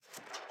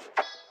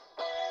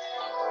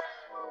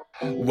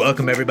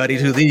Welcome everybody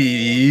to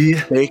the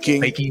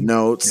Taking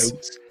Notes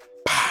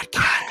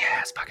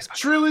podcast.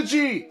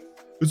 Trilogy!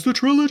 It's the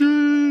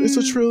trilogy. It's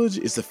a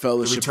trilogy. It's the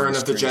Fellowship Return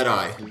of the Strange.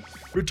 Jedi.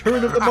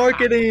 Return of the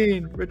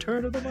marketing.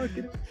 Return of the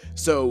marketing.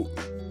 So,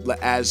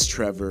 as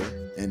Trevor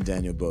and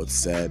Daniel both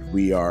said,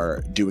 we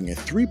are doing a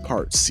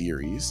 3-part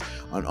series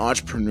on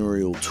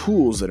entrepreneurial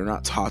tools that are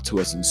not taught to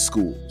us in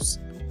schools.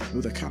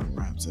 Ooh, that kind of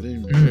rhymes. I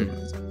didn't even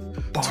realize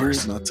that. Bars.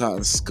 Tools not taught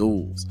in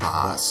schools.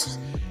 Us.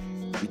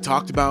 We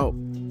talked about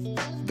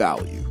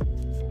value.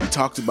 We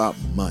talked about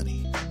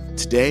money.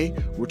 Today,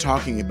 we're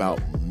talking about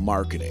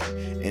marketing.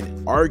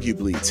 And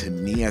arguably, to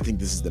me, I think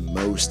this is the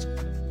most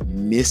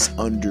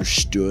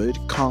misunderstood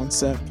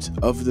concept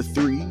of the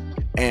 3,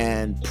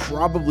 and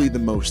probably the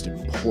most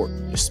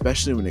important,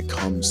 especially when it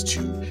comes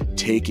to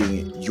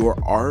taking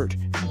your art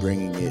and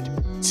bringing it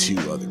to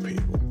other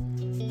people.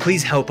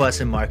 Please help us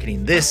in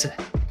marketing this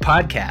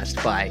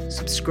podcast by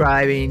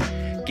subscribing,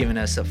 giving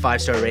us a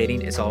 5-star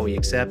rating is all we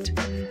accept,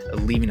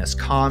 leaving us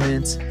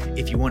comments.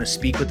 If you want to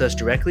speak with us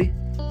directly,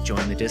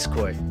 join the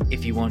Discord.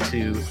 If you want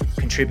to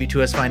contribute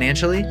to us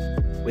financially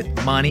with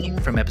money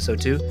from episode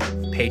 2,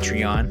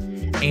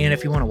 Patreon. And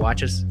if you want to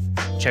watch us,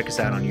 check us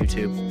out on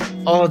YouTube.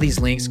 All of these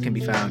links can be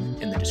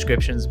found in the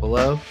descriptions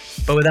below.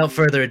 But without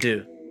further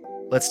ado,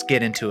 let's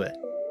get into it.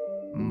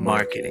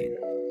 Marketing.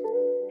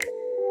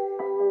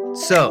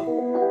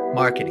 So,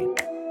 marketing.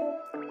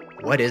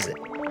 What is it?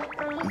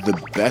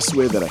 The best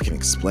way that I can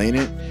explain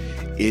it,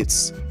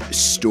 it's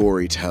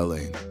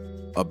storytelling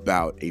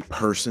about a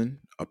person,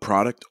 a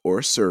product, or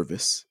a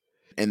service.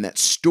 And that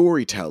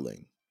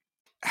storytelling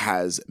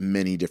has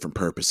many different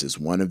purposes.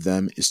 One of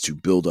them is to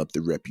build up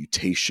the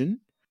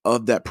reputation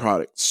of that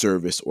product,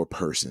 service, or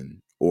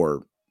person,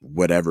 or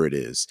whatever it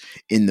is,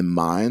 in the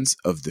minds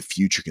of the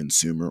future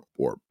consumer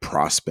or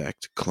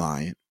prospect,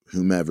 client,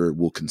 whomever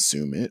will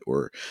consume it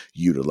or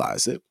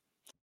utilize it.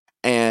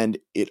 And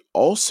it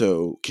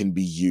also can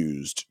be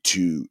used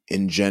to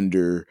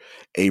engender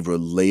a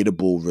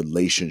relatable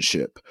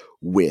relationship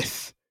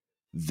with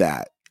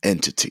that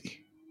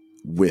entity,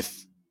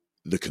 with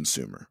the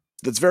consumer.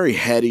 That's very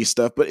heady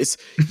stuff, but it's,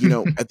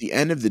 at the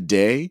end of the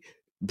day,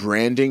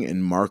 branding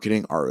and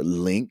marketing are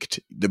linked.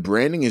 The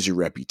branding is your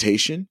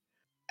reputation,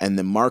 and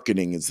the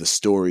marketing is the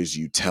stories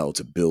you tell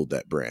to build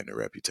that brand or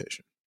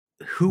reputation.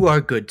 Who are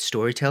good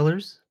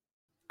storytellers?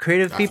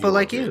 Creative That people Viola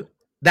like kid. you.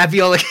 That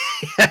Viola.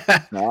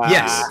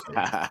 Yes.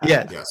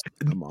 Yeah. Yes.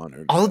 I'm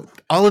honored.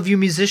 All of you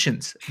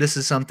musicians, this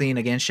is something,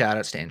 again, shout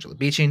outs to Angela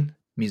Beeching,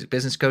 music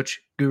business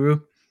coach guru.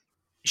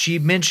 She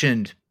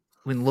mentioned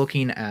when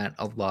looking at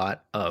a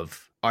lot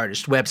of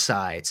artist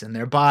websites and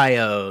their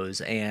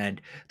bios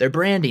and their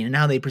branding and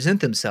how they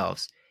present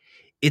themselves,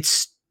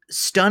 it's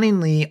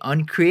stunningly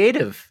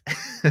uncreative.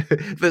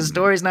 The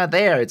story's not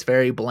there. It's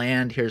very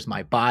bland. Here's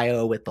my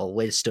bio with a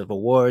list of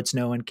awards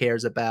no one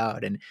cares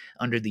about, and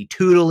under the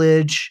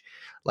tutelage,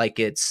 like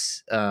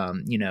it's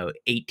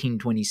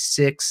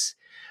 1826.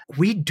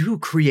 We do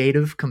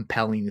creative,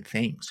 compelling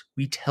things.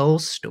 We tell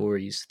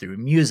stories through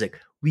music.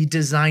 We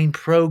design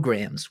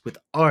programs with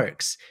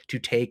arcs to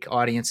take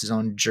audiences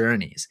on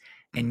journeys.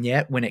 And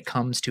yet, when it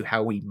comes to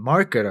how we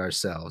market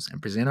ourselves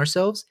and present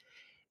ourselves,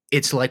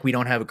 it's like we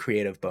don't have a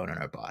creative bone in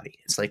our body.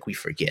 It's like we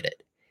forget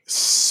it.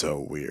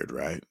 So weird,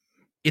 right?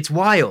 It's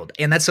wild.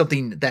 And that's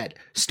something that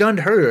stunned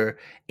her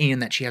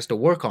and that she has to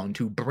work on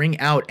to bring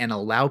out and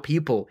allow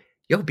people,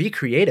 be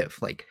creative.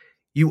 Like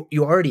you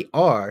already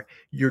are.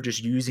 You're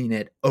just using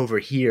it over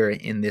here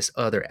in this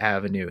other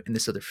avenue, in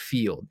this other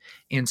field.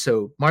 And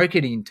so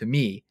marketing to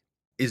me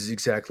is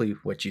exactly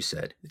what you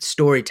said. It's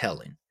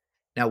storytelling.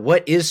 Now,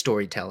 what is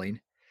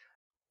storytelling?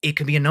 It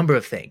can be a number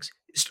of things.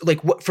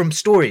 Like what from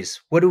stories,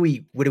 what do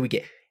we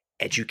get?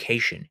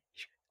 Education.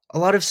 A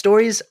lot of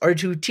stories are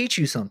to teach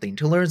you something,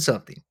 to learn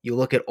something. You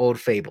look at old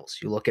fables,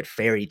 you look at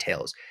fairy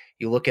tales,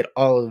 you look at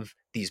all of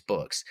these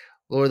books,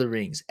 Lord of the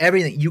Rings,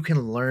 everything. You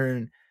can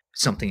learn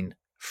something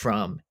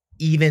from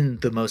even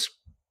the most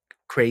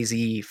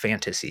crazy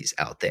fantasies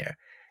out there.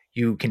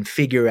 You can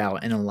figure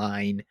out and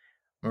align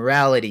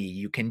morality.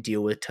 You can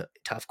deal with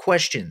tough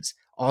questions.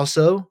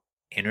 Also,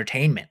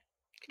 entertainment.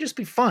 It can just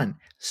be fun.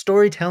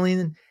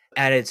 Storytelling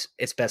at its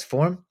best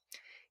form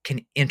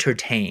can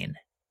entertain.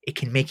 It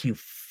can make you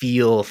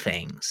feel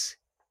things.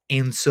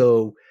 And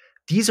so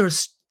these are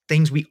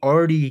things we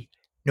already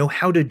know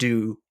how to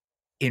do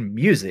in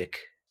music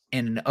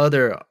and in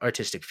other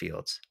artistic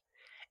fields.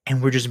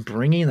 And we're just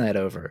bringing that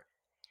over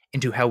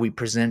into how we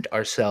present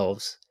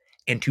ourselves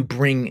and to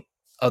bring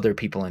other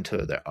people into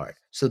their art.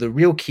 So the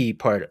real key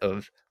part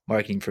of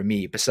marketing for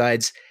me,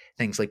 besides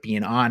things like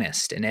being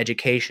honest and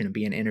education,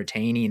 being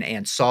entertaining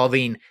and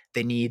solving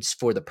the needs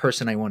for the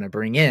person I want to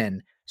bring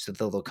in so that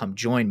they'll come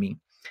join me,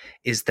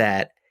 is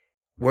that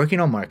working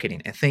on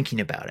marketing and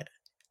thinking about it,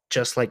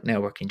 just like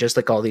networking, just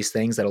like all these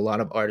things that a lot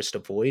of artists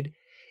avoid,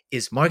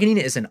 is marketing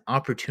is an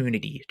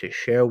opportunity to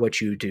share what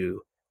you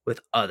do with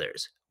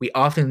others. We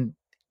often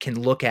can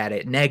look at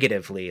it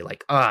negatively,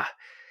 like, I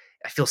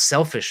feel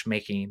selfish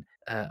making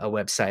a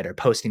website or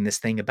posting this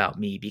thing about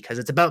me because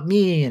it's about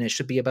me and it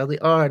should be about the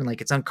art, and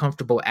like it's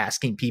uncomfortable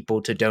asking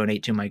people to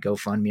donate to my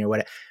GoFundMe or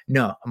whatever.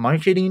 No,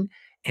 marketing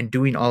and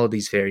doing all of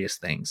these various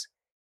things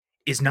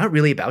is not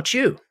really about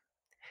you.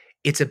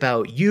 It's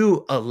about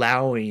you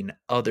allowing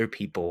other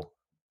people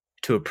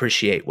to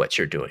appreciate what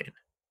you're doing,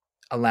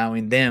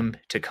 allowing them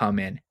to come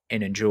in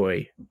and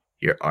enjoy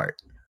your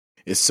art.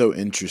 It's so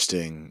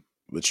interesting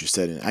what you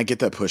said. And I get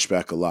that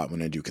pushback a lot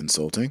when I do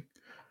consulting,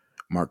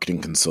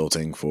 marketing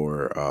consulting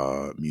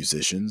for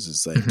musicians.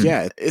 It's like, Mhm.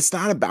 yeah, it's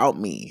not about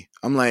me.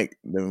 I'm like,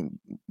 then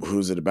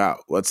who's it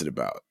about? What's it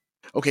about?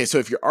 Okay, so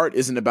if your art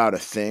isn't about a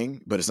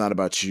thing, but it's not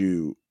about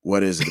you,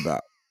 what is it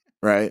about?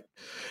 Right?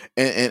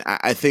 And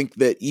I think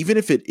that even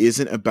if it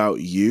isn't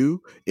about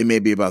you, it may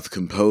be about the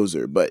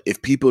composer. But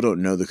if people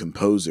don't know the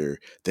composer,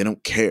 they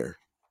don't care.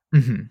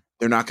 Mhm.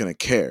 They're not going to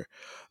care.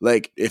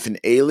 Like if an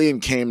alien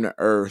came to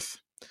Earth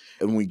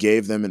and we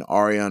gave them an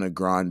Ariana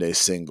Grande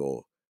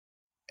single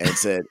and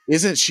said,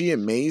 "Isn't she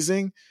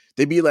amazing?"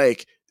 They'd be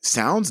like,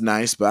 "Sounds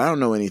nice, but I don't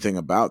know anything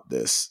about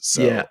this,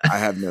 Yeah. so I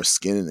have no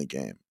skin in the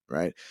game."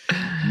 Right?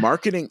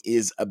 Marketing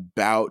is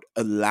about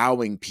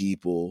allowing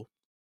people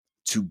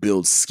to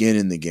build skin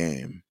in the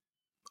game,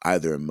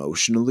 either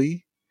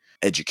emotionally,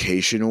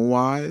 educational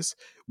wise,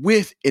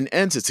 with an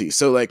entity.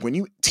 So like when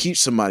you teach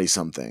somebody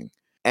something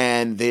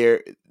and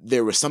there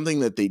was something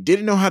that they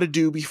didn't know how to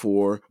do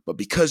before, but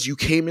because you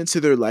came into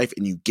their life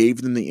and you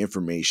gave them the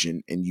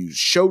information and you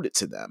showed it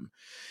to them,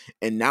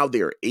 and now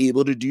they're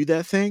able to do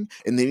that thing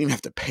and they didn't even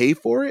have to pay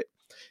for it,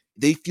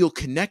 they feel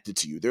connected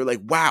to you. They're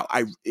like, wow,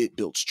 it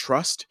builds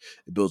trust,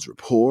 it builds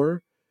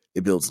rapport,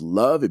 it builds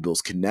love, it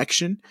builds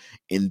connection.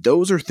 And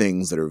those are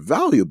things that are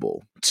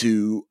valuable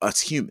to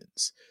us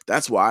humans.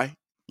 That's why,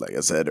 like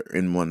I said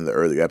in one of the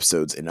earlier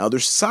episodes, in other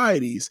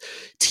societies,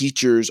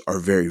 teachers are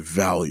very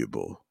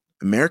valuable.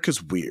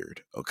 America's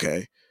weird,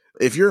 okay?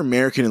 If you're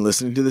American and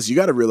listening to this, you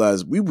got to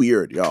realize we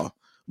weird, y'all.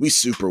 We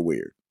super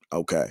weird,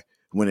 okay?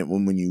 When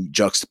you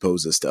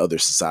juxtapose us to other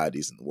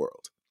societies in the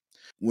world.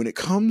 When it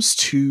comes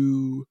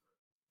to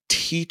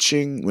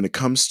teaching, when it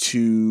comes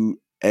to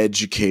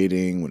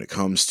educating, when it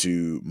comes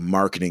to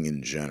marketing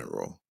in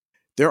general,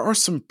 there are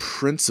some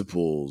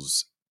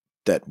principles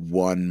that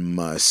one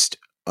must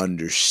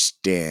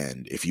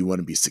understand if you want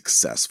to be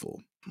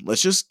successful.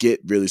 Let's just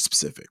get really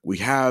specific. We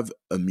have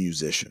a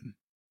musician,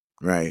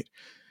 right?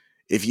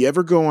 If you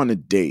ever go on a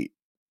date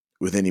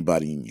with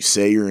anybody and you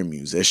say you're a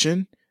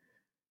musician,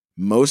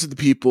 most of the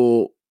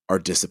people are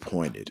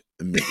disappointed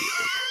immediately.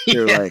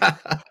 They're like,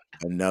 Yeah.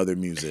 another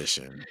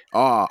musician.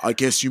 Ah, I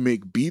guess you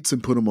make beats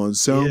and put them on Yeah.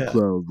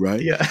 SoundCloud,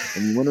 right? Yeah.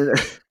 And you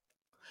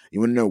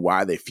want to know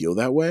why they feel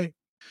that way?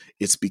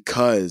 It's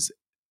because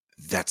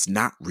that's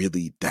not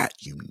really that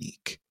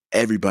unique.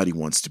 Everybody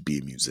wants to be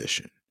a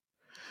musician.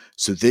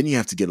 So then you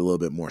have to get a little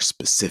bit more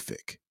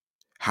specific.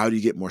 How do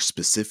you get more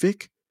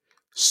specific?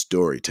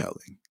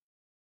 Storytelling,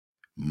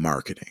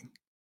 marketing.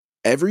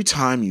 Every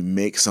time you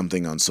make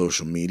something on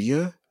social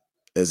media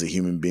as a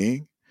human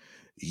being,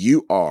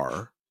 you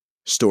are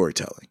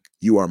storytelling.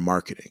 You are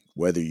marketing,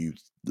 whether you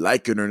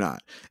like it or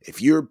not.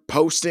 If you're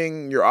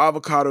posting your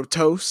avocado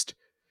toast,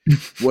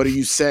 what are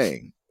you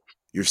saying?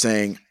 You're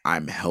saying,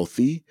 I'm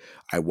healthy.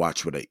 I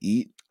watch what I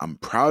eat. I'm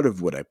proud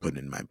of what I put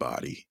in my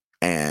body.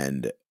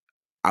 And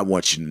I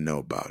want you to know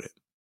about it.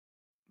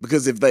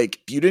 Because if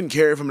you didn't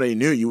care if somebody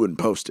knew, you wouldn't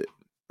post it,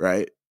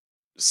 right?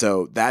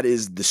 So that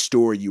is the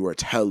story you are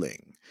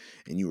telling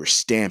and you are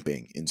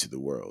stamping into the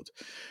world.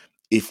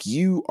 If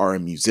you are a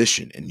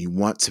musician and you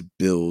want to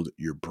build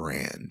your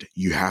brand,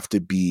 you have to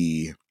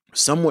be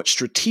somewhat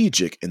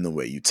strategic in the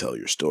way you tell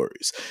your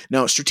stories.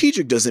 Now,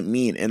 strategic doesn't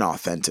mean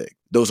inauthentic.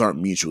 Those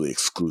aren't mutually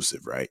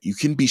exclusive, right? You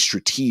can be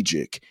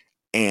strategic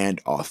and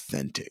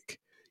authentic.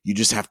 You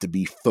just have to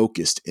be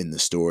focused in the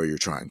story you're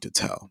trying to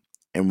tell.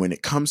 And when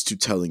it comes to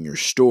telling your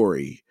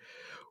story,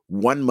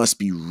 one must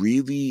be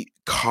really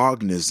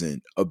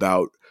cognizant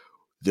about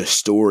the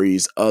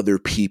stories other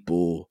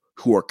people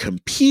who are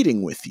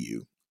competing with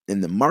you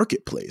in the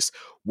marketplace,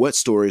 what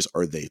stories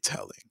are they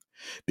telling?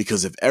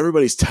 Because if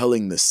everybody's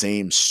telling the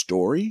same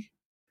story,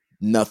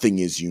 nothing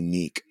is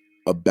unique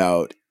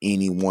about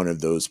any one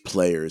of those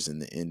players in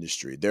the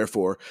industry.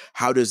 Therefore,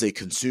 how does a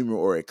consumer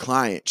or a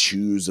client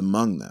choose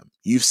among them?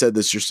 You've said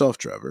this yourself,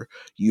 Trevor.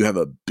 You have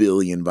a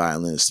billion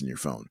violinists in your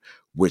phone.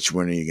 Which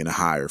one are you going to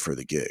hire for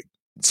the gig?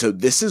 So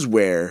this is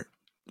where,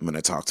 when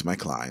I talk to my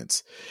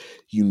clients,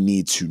 you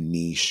need to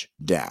niche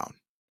down.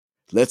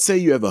 Let's say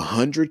you have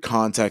 100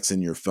 contacts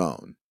in your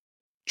phone,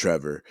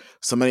 Trevor.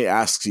 Somebody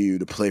asks you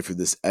to play for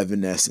this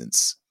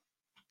Evanescence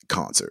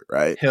concert,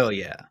 right? Hell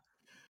yeah.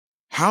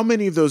 How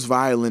many of those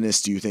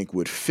violinists do you think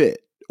would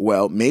fit?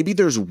 Well, maybe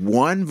there's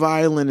one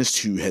violinist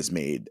who has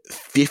made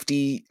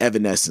 50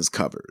 Evanescence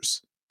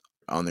covers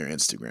on their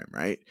Instagram,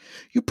 right?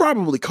 You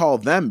probably call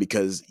them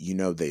because you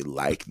know they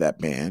like that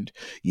band,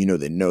 you know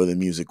they know the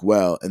music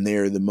well, and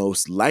they're the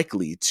most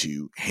likely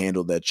to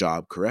handle that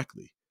job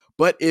correctly.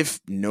 But if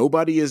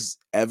nobody has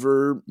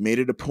ever made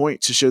it a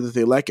point to show that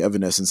they like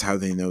Evanescence, how do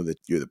they know that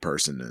you're the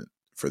person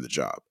for the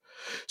job?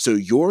 So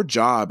your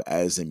job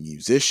as a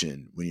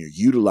musician, when you're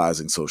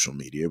utilizing social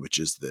media, which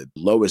is the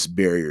lowest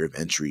barrier of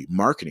entry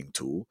marketing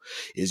tool,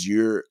 is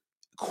you're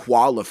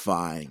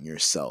qualifying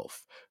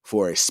yourself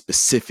for a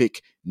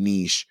specific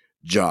niche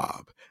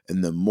job.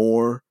 And the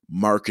more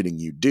marketing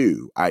you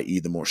do, i.e.,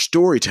 the more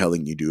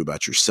storytelling you do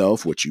about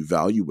yourself, what you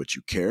value, what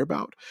you care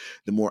about,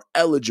 the more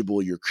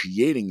eligible you're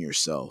creating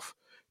yourself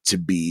to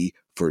be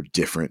for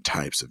different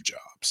types of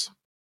jobs.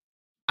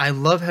 I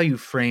love how you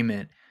frame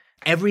it.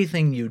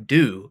 Everything you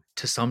do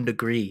to some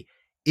degree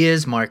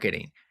is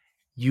marketing.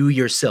 You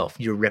yourself,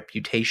 your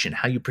reputation,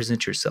 how you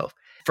present yourself.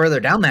 Further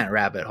down that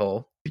rabbit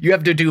hole, you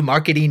have to do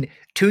marketing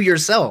to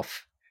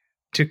yourself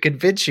to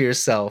convince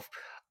yourself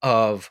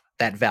of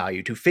that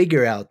value, to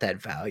figure out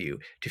that value,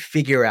 to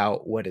figure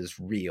out what is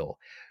real.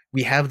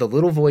 We have the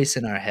little voice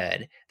in our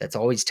head that's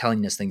always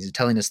telling us things and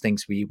telling us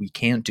things we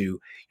can't do.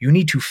 You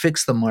need to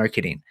fix the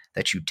marketing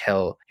that you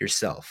tell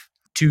yourself.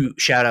 Two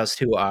shout outs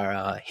to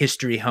our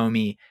history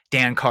homie,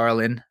 Dan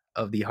Carlin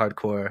of the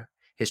Hardcore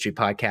History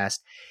Podcast.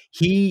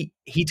 He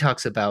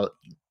talks about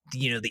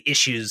the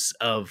issues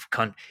of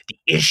countries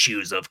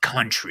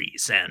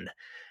and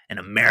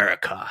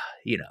America,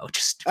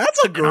 just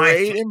That's a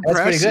great impression.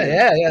 That's pretty good.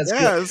 Yeah,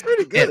 it's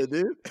pretty good,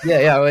 dude.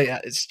 Yeah.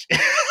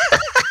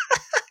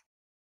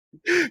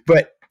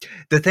 But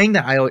the thing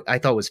that I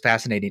thought was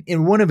fascinating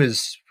in one of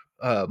his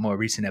more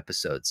recent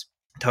episodes,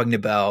 talking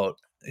about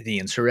the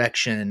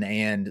insurrection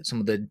and some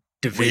of the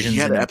divisions. Wait, he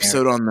had an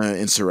episode on the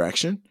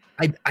insurrection?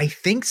 I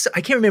think so.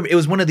 I can't remember. It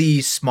was one of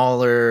the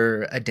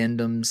smaller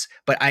addendums,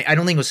 but I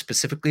don't think it was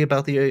specifically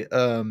about the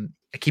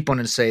I keep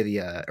wanting to say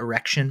the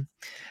erection,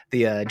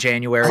 the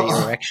January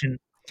erection.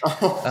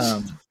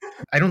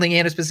 I don't think he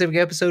had a specific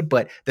episode,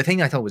 but the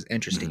thing I thought was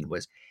interesting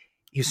was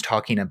he was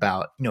talking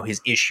about, his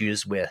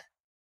issues with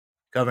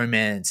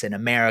governments and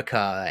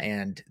America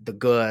and the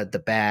good, the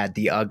bad,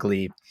 the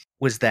ugly,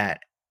 was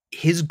that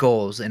his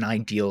goals and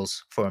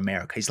ideals for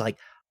America. He's like,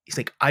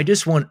 I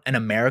just want an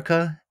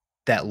America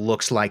that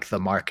looks like the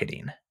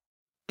marketing.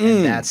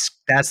 And that's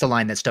the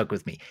line that stuck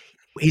with me.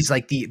 He's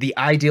like, the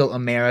ideal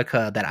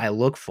America that I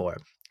look for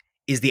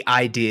is the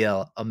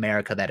ideal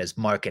America that is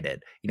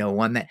marketed.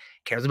 One that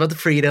cares about the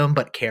freedom,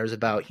 but cares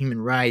about human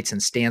rights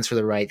and stands for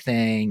the right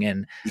thing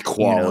and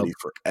equality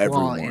for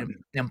everyone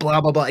and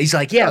blah blah blah. He's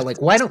like, yeah,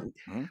 like why don't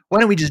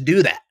we just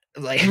do that?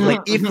 Like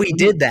if we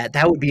did that,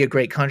 that would be a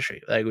great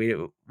country. Like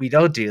we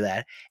don't do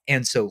that,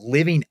 and so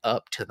living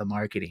up to the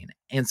marketing,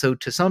 and so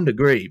to some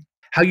degree,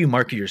 how you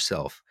market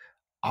yourself.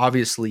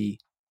 Obviously,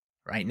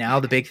 right now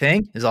the big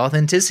thing is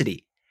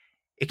authenticity.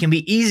 It can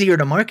be easier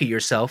to market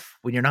yourself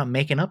when you're not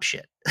making up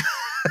shit.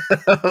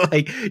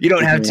 Like you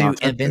don't have to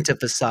invent a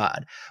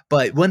facade.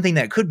 But one thing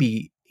that could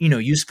be,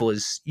 useful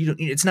is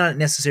it's not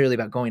necessarily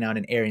about going out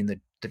and airing the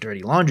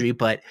dirty laundry,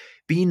 but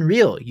being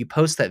real. You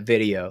post that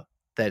video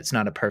that's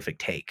not a perfect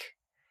take.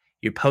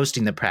 You're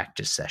posting the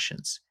practice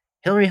sessions.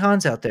 Hilary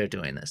Hahn's out there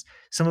doing this.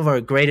 Some of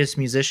our greatest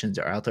musicians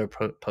are out there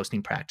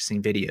posting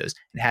practicing videos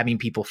and having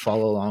people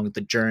follow along the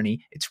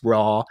journey. It's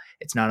raw.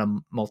 It's not a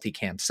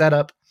multicam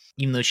setup,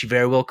 even though she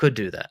very well could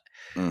do that.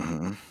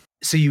 Mm-hmm.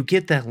 So you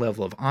get that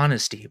level of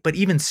honesty, but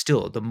even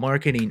still, the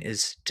marketing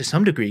is to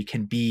some degree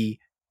can be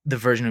the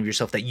version of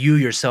yourself that you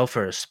yourself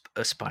are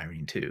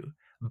aspiring to,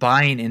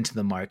 buying into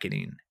the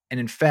marketing. And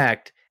in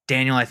fact,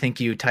 Daniel, I think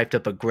you typed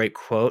up a great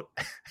quote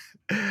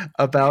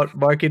about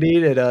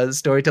marketing and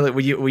storytelling.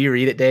 Will you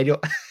read it,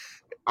 Daniel?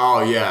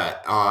 Oh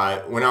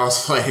yeah. When I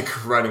was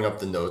writing up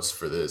the notes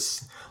for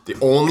this, the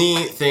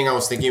only thing I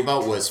was thinking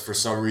about was, for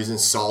some reason,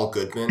 Saul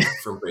Goodman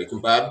from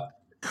Breaking Bad.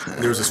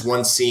 There was this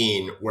one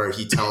scene where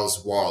he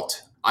tells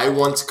Walt, I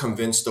once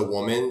convinced a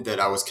woman that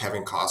I was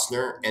Kevin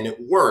Costner, and it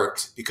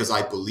worked because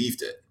I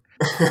believed it.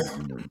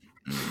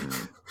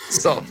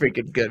 Saul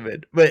freaking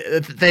Goodman.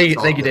 But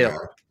thank you, Dale.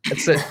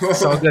 That's it.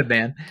 It's all good,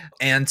 man.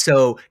 And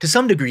so to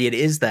some degree, it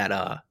is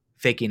that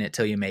faking it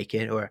till you make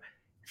it, or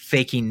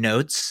faking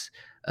notes,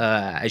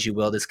 as you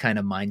will, this kind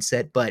of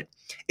mindset. But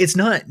it's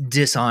not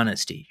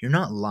dishonesty. You're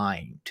not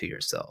lying to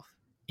yourself.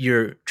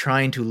 You're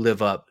trying to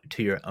live up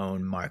to your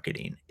own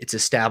marketing. It's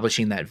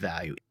establishing that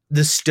value.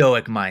 The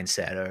Stoic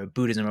mindset or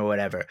Buddhism or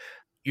whatever,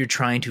 you're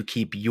trying to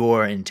keep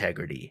your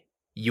integrity,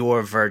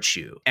 your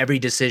virtue. Every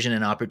decision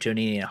and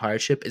opportunity and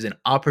hardship is an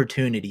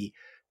opportunity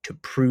to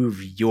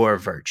prove your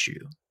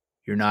virtue.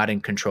 You're not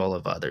in control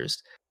of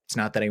others. It's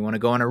not that I want to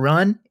go on a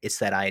run. It's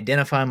that I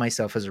identify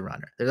myself as a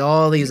runner. There's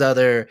all these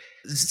other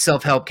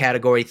self-help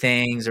category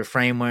things or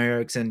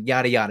frameworks and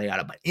yada, yada,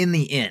 yada. But in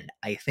the end,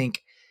 I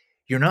think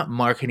you're not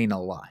marketing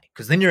a lie,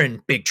 because then you're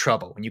in big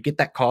trouble. When you get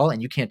that call and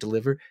you can't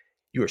deliver,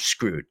 you are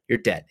screwed. You're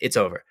dead. It's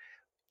over.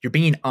 You're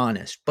being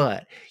honest,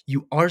 but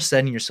you are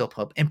setting yourself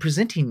up and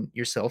presenting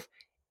yourself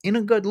in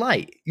a good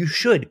light. You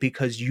should,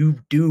 because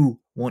you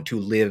do want to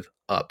live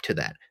up to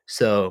that.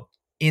 So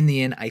in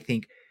the end, I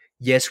think,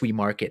 yes, we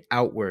market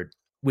outward,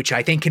 which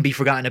I think can be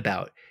forgotten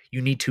about.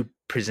 You need to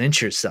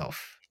present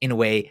yourself in a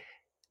way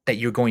that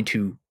you're going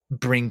to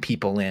bring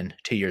people in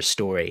to your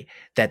story,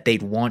 that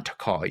they'd want to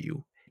call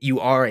you. You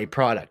are a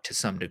product to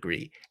some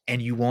degree,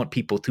 and you want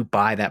people to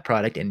buy that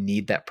product and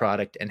need that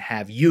product and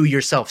have you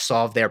yourself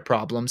solve their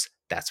problems.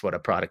 That's what a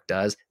product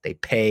does. They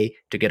pay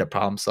to get a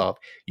problem solved.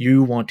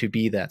 You want to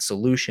be that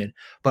solution.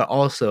 But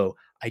also,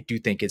 I do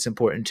think it's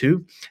important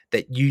too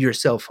that you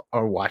yourself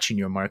are watching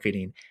your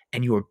marketing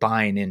and you are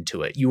buying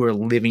into it. You are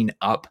living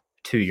up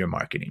to your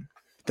marketing.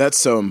 That's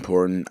so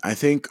important. I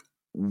think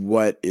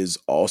what is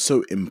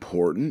also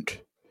important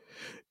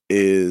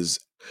is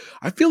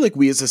I feel like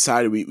we as a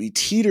society, we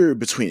teeter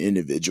between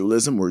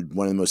individualism. We're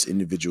one of the most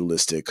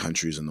individualistic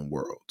countries in the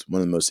world,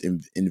 one of the most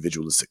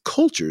individualistic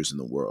cultures in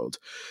the world.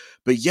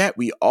 But yet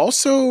we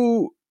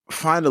also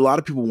find a lot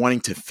of people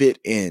wanting to fit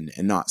in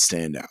and not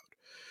stand out.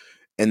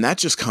 And that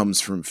just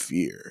comes from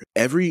fear.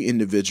 Every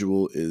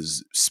individual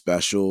is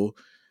special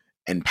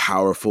and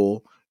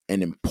powerful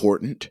and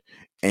important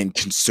and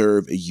can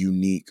serve a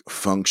unique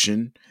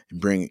function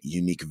and bring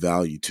unique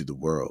value to the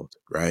world,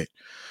 right?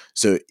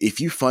 So if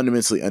you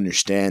fundamentally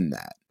understand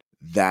that,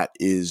 that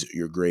is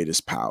your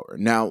greatest power.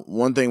 Now,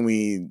 one thing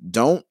we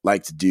don't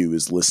like to do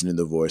is listen to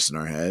the voice in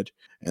our head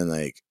and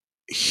like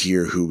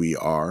hear who we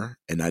are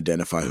and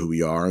identify who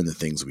we are and the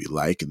things we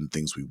like and the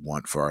things we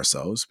want for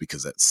ourselves,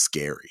 because that's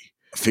scary.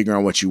 Figuring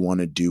out what you want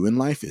to do in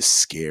life is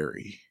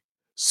scary.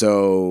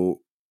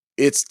 So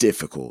it's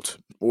difficult.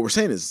 What we're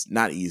saying is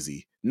not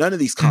easy. None of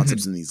these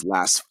concepts in these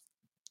last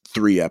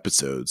 3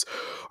 episodes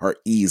are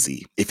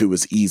easy. If it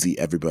was easy,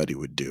 everybody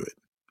would do it,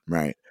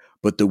 right?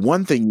 But the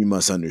one thing you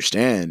must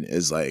understand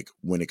is like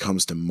when it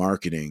comes to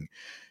marketing,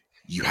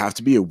 you have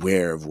to be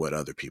aware of what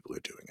other people are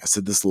doing. I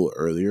said this a little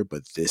earlier,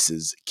 but this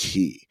is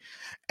key.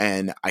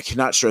 And I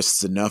cannot stress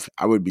this enough.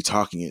 I would be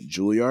talking at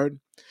Juilliard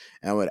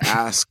and I would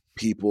ask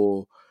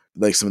people,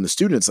 like some of the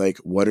students, like,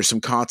 what are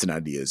some content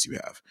ideas you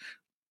have?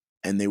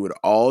 And they would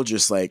all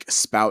just like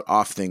spout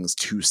off things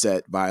Two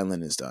Set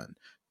Violin has done,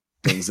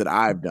 things that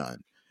I've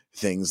done,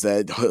 things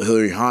that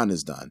Hilary Hahn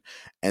has done.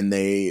 And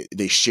they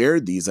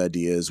shared these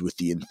ideas with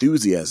the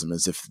enthusiasm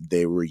as if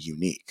they were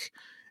unique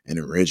and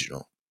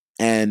original.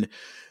 And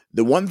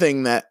the one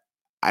thing that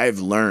I've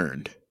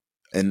learned,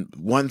 and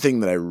one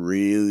thing that I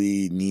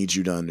really need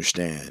you to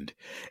understand,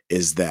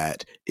 is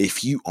that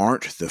if you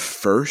aren't the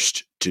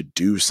first to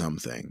do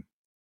something,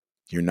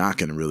 you're not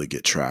going to really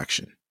get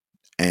traction.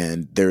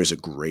 And there is a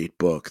great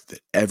book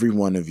that every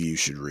one of you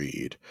should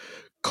read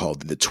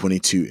called The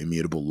 22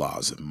 Immutable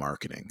Laws of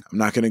Marketing. I'm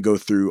not going to go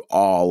through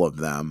all of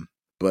them,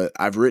 but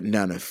I've written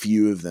down a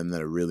few of them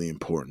that are really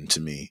important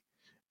to me.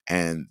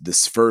 And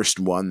this first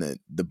one that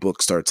the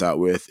book starts out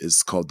with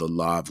is called The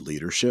Law of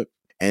Leadership.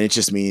 And it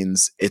just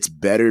means it's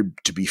better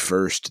to be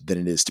first than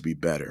it is to be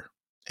better.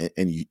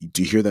 And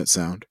do you hear that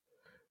sound?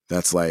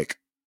 That's like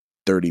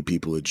 30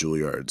 people at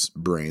Juilliard's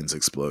brains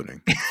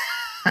exploding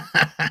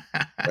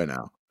right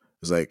now.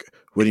 It's like,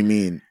 what do you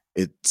mean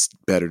it's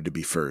better to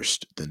be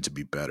first than to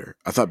be better?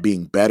 I thought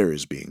being better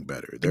is being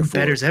better. Therefore,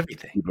 better is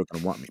everything. People are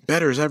going to want me.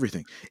 Better is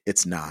everything.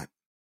 It's not.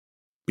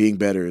 Being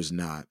better is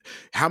not.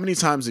 How many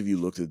times have you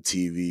looked at the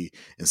TV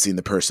and seen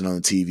the person on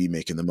the TV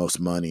making the most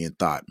money and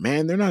thought,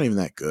 man, they're not even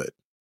that good,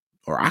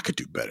 or I could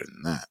do better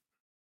than that?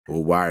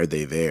 Well, why are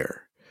they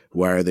there?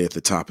 Why are they at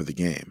the top of the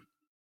game?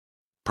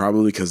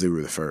 Probably because they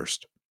were the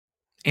first.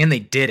 And they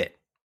did it.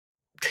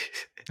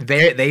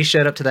 They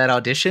showed up to that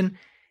audition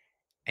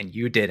and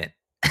you didn't.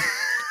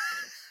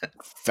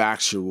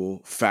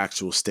 Factual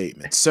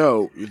statement.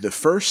 So the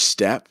first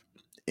step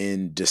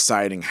in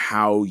deciding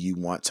how you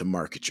want to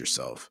market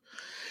yourself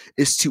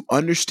is to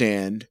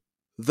understand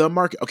the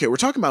market. Okay, we're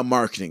talking about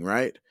marketing,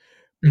 right?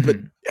 Mm-hmm. But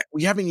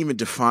we haven't even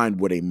defined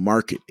what a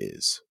market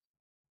is.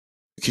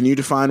 Can you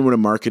define what a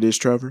market is,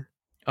 Trevor?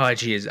 Oh,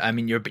 geez. I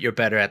mean, you're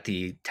better at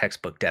the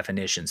textbook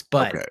definitions,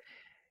 but okay.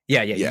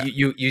 Yeah.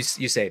 You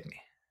saved me.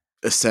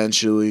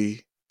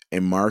 Essentially, a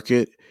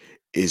market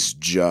is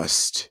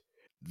just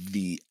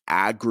the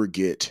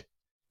aggregate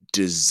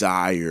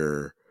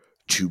desire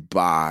to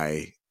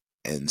buy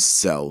and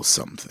sell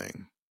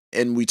something.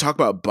 And we talk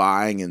about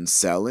buying and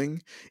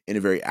selling in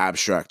a very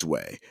abstract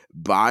way.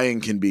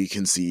 Buying can be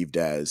conceived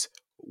as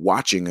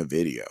watching a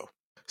video.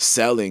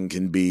 Selling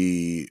can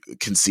be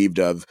conceived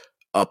of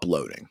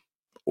uploading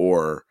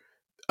or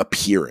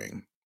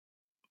appearing.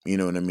 You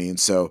know what I mean?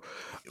 So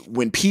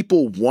when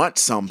people want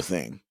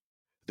something,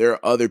 there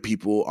are other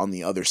people on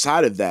the other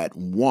side of that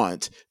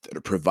want that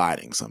are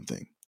providing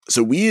something.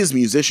 So we as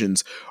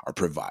musicians are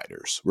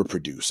providers. We're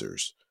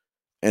producers.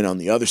 And on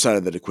the other side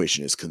of that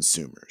equation is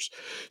consumers.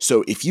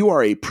 So if you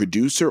are a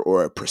producer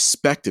or a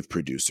prospective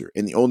producer,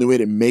 and the only way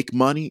to make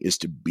money is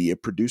to be a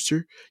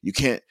producer, you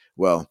can't,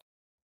 well,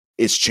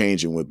 it's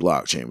changing with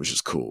blockchain, which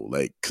is cool.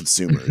 Like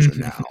consumers are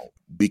now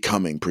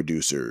becoming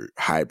producer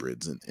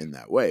hybrids in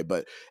that way.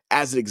 But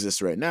as it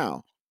exists right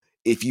now,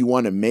 if you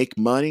want to make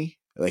money,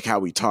 like how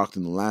we talked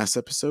in the last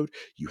episode,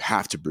 you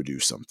have to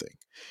produce something.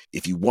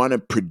 If you want to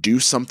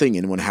produce something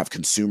and want to have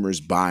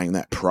consumers buying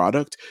that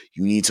product,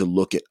 you need to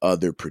look at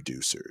other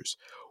producers.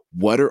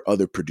 What are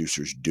other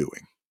producers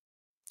doing?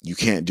 You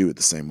can't do it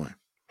the same way.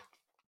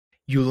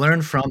 You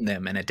learn from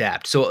them and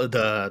adapt. So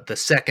the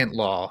second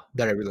law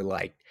that I really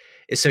liked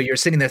So you're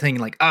sitting there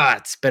thinking like,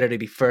 it's better to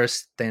be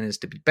first than it is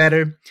to be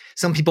better.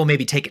 Some people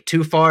maybe take it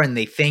too far and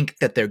they think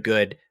that they're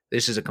good.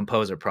 This is a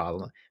composer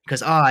problem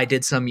because, I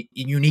did some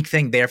unique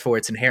thing, therefore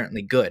it's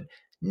inherently good.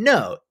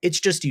 No, it's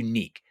just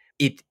unique.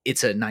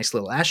 It's a nice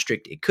little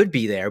asterisk. It could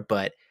be there,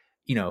 but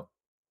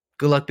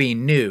good luck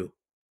being new.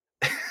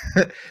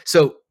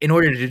 So in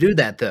order to do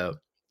that, though,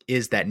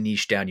 is that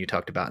niche down you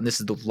talked about. And this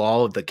is the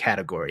law of the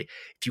category.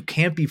 If you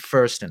can't be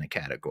first in a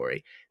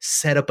category,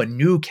 set up a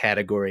new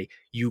category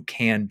you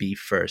can be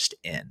first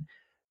in.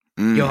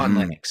 Johann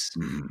Lennox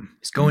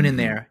is going in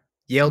there,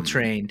 Yale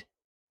trained,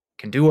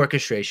 can do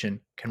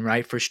orchestration, can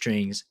write for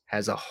strings,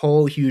 has a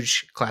whole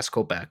huge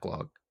classical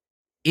backlog.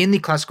 In the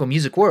classical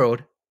music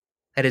world,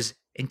 that is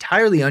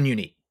entirely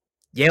ununique.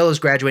 Yale is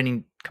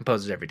graduating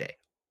composers every day.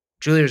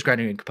 Juilliard is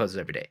graduating composers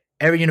every day.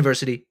 Every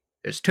university,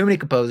 there's too many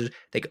composers.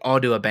 They could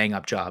all do a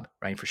bang-up job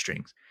writing for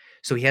strings.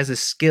 So he has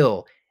this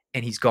skill,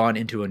 and he's gone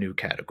into a new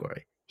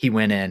category. He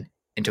went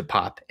into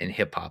pop and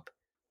hip-hop.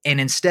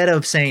 And instead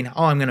of saying,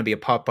 I'm going to be a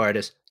pop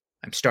artist,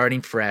 I'm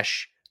starting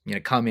fresh, I'm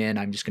going to come in,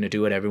 I'm just going to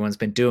do what everyone's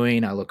been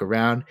doing, I look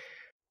around.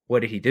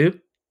 What did he do?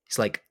 He's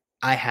like,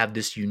 I have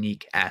this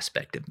unique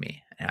aspect of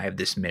me, and I have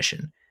this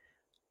mission.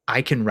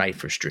 I can write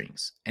for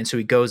strings. And so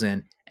he goes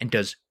in and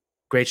does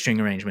great string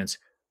arrangements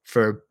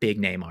for big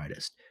name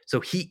artists. So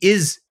he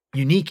is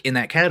unique in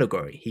that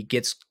category. He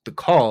gets the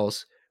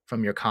calls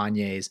from your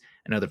Kanyes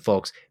and other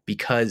folks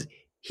because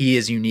he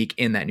is unique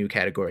in that new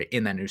category,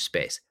 in that new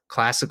space.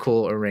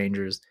 Classical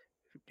arrangers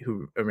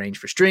who arrange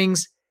for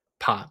strings,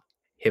 pop,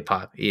 hip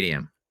hop,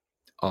 EDM,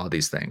 all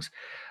these things.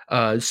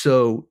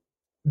 So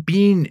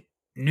being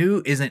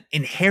new isn't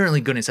inherently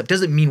good and stuff.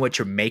 Doesn't mean what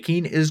you're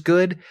making is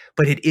good,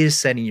 but it is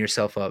setting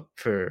yourself up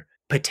for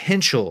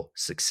potential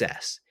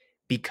success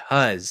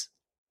because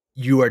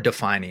you are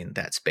defining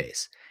that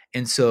space.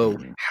 And so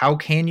how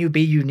can you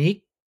be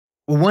unique?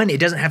 Well, one, it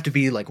doesn't have to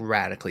be like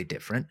radically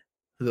different.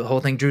 The whole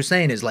thing Drew's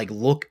saying is like,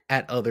 look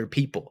at other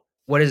people.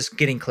 What is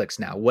getting clicks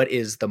now? What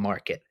is the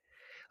market?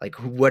 Like,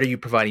 what are you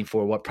providing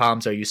for? What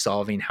problems are you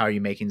solving? How are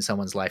you making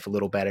someone's life a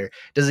little better?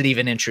 Does it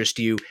even interest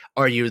you?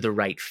 Are you the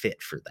right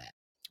fit for that?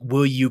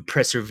 Will you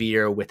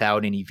persevere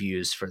without any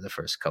views for the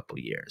first couple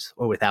years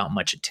or without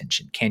much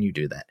attention? Can you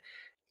do that?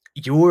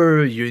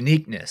 Your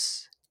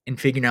uniqueness in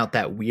figuring out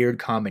that weird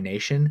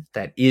combination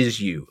that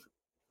is you,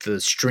 the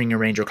string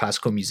arranger,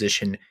 classical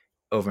musician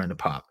over in the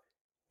pop.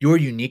 Your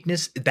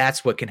uniqueness,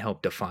 that's what can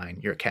help define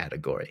your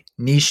category.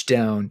 Niche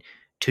down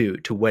to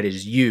what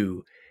is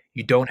you.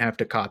 You don't have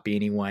to copy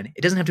anyone.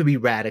 It doesn't have to be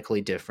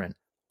radically different.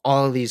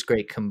 All of these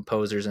great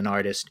composers and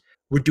artists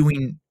were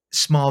doing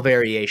small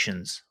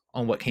variations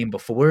on what came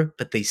before,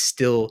 but they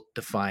still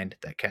defined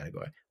that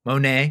category.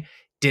 Monet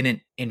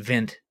didn't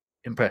invent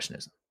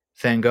Impressionism.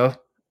 Van Gogh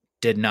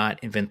did not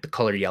invent the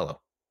color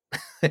yellow.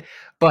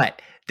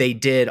 But they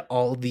did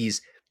all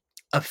these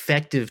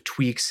effective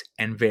tweaks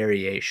and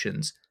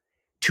variations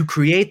to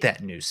create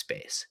that new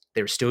space.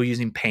 They were still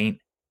using paint,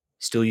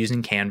 still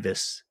using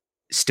canvas,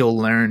 still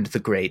learned the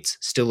greats,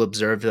 still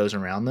observed those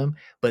around them,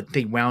 but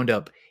they wound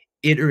up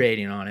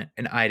iterating on it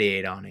and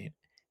ideate on it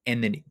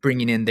and then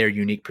bringing in their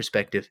unique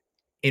perspective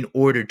in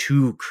order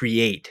to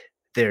create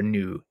their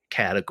new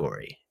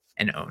category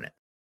and own it.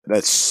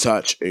 That's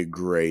such a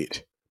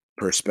great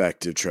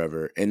perspective,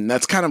 Trevor. And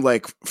that's kind of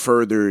like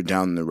further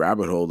down the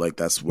rabbit hole. Like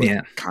that's what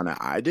kind of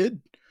I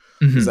did.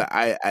 Because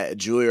I at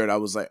Juilliard, I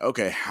was like,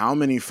 okay, how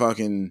many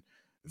fucking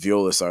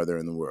violists are there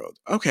in the world?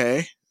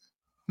 Okay,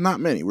 not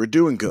many. We're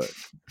doing good.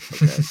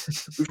 Okay.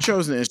 We've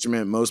chosen an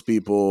instrument most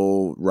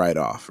people write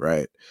off,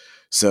 right?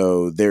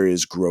 So there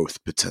is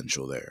growth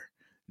potential there.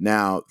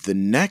 Now, the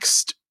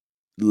next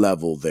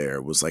level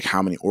there was like,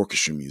 how many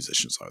orchestra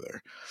musicians are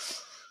there?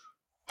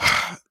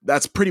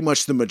 That's pretty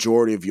much the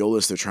majority of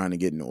violists they're trying to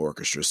get in the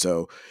orchestra.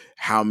 So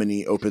how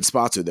many open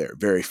spots are there?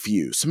 Very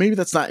few. So maybe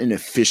that's not an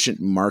efficient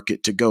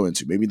market to go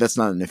into. Maybe that's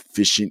not an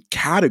efficient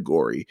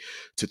category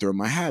to throw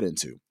my hat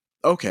into.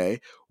 Okay,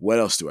 what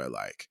else do I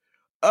like?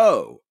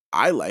 Oh,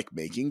 I like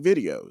making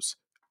videos.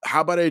 How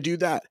about I do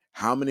that?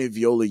 How many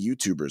viola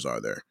YouTubers are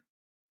there?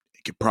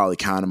 You could probably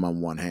count them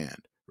on one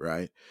hand.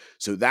 Right?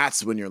 So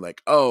that's when you're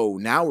like, oh,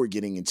 now we're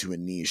getting into a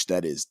niche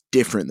that is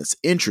different, that's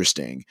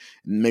interesting.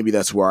 And maybe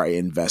that's where I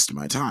invest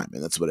my time.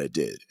 And that's what I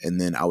did.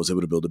 And then I was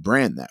able to build a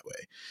brand that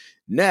way.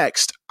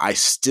 Next, I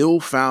still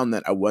found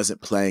that I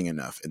wasn't playing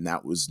enough, and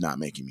that was not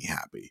making me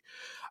happy.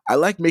 I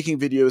liked making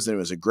videos, and it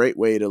was a great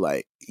way to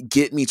like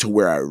get me to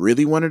where I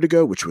really wanted to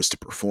go, which was to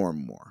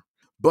perform more.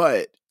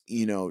 But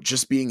you know,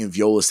 just being a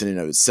violist in and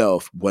of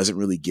itself wasn't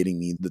really getting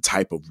me the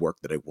type of work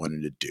that I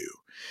wanted to do.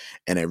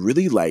 And I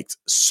really liked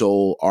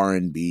soul,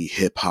 R&B,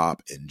 hip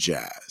hop, and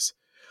jazz.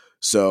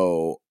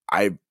 So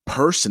I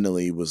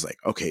personally was like,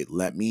 okay,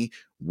 let me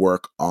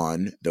work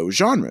on those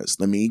genres.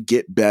 Let me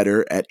get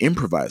better at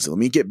improvising. Let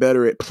me get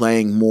better at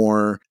playing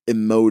more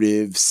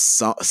emotive,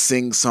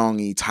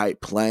 sing-songy type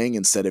playing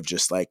instead of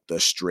just like the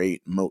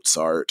straight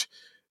Mozart,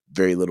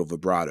 very little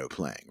vibrato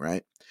playing,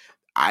 right?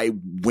 I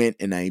went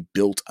and I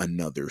built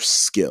another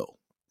skill,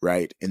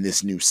 right? And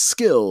this new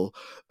skill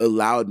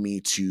allowed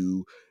me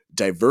to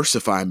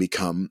diversify and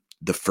become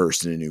the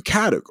first in a new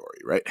category,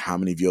 right? How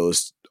many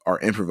violists are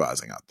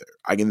improvising out there?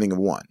 I can think of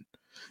one,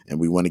 and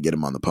we want to get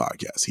him on the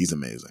podcast. He's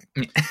amazing.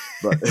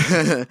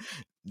 But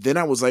then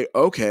I was like,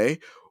 okay,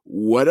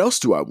 what else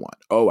do I want?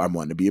 Oh, I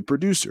want to be a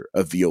producer,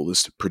 a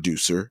violist,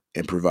 producer,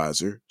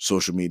 improviser,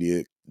 social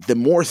media. The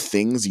more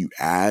things you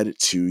add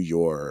to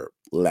your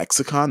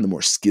lexicon, the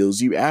more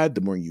skills you add,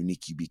 the more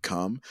unique you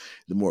become,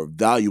 the more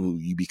valuable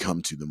you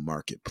become to the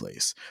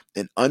marketplace.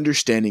 And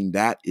understanding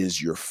that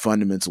is your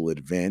fundamental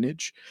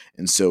advantage.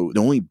 And so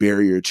the only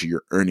barrier to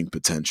your earning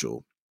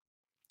potential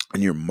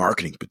and your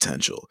marketing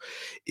potential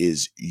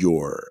is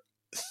your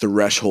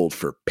threshold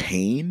for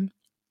pain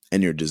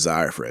and your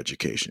desire for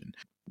education.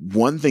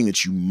 One thing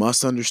that you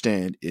must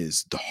understand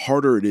is the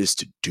harder it is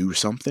to do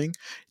something,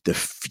 the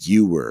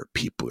fewer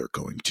people are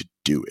going to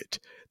do it.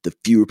 The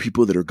fewer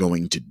people that are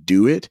going to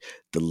do it,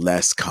 the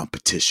less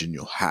competition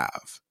you'll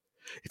have.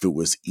 If it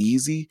was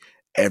easy,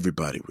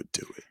 everybody would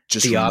do it.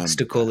 Just the remember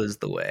obstacle that. is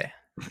the way.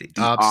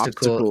 The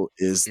obstacle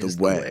is the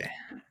way.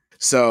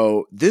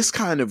 So this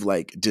kind of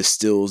like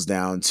distills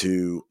down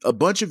to a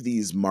bunch of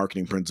these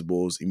marketing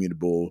principles,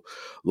 immutable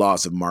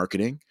laws of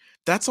marketing.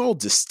 That's all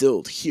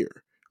distilled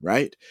here,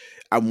 right?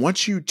 I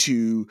want you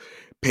to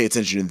pay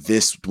attention to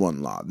this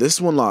one law. This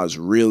one law is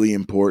really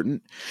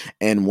important.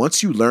 And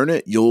once you learn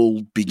it,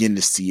 you'll begin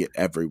to see it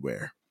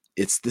everywhere.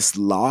 It's this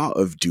law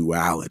of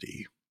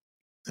duality.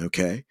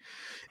 Okay.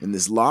 And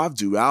this law of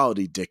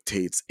duality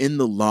dictates in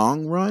the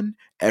long run,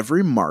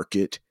 every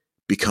market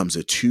becomes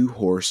a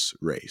 2-horse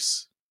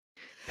race.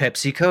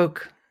 Pepsi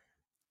Coke.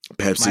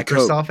 Pepsi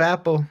Microsoft Coke.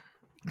 Apple.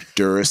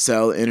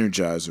 Duracell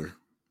Energizer.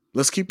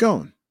 Let's keep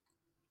going.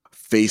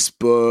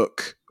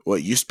 Facebook. Well,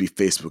 it used to be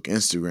Facebook,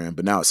 Instagram,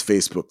 but now it's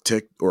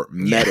Facebook, or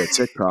Meta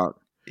TikTok.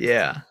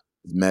 Yeah.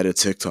 Meta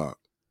TikTok.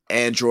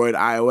 Android,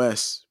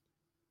 iOS.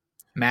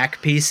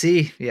 Mac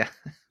PC. Yeah.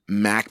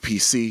 Mac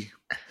PC.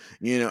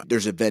 You know,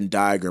 there's a Venn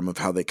diagram of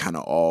how they kind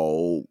of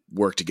all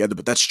work together,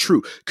 but that's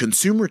true.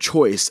 Consumer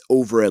choice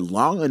over a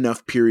long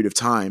enough period of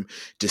time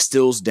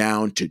distills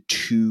down to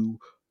 2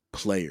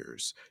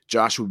 players.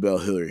 Joshua Bell,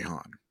 Hilary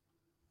Hahn.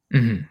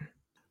 Mm-hmm.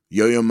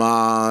 Yo-Yo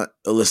Ma,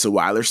 Alyssa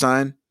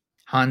Weilerstein.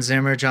 Hans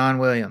Zimmer, John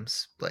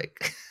Williams.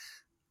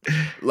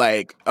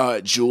 Like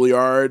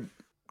Juilliard,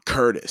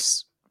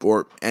 Curtis,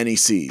 or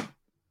NEC.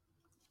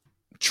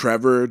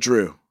 Trevor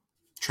Drew.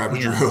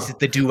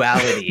 The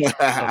duality.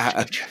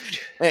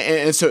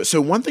 And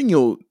so one thing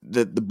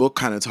that the book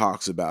kind of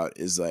talks about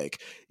is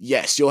like,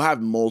 yes, you'll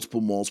have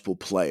multiple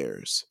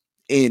players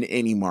in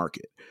any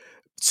market.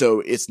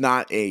 So it's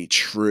not a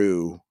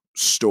true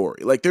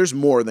story. Like there's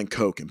more than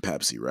Coke and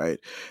Pepsi, right?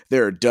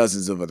 There are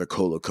dozens of other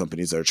cola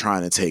companies that are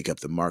trying to take up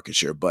the market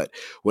share. But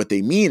what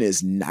they mean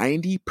is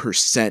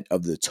 90%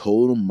 of the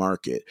total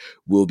market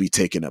will be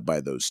taken up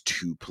by those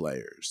 2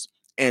 players.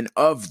 And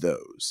of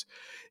those,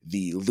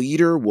 the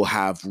leader will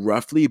have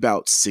roughly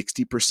about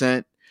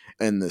 60%.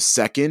 And the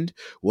second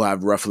will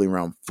have roughly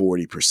around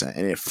 40%.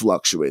 And it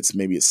fluctuates.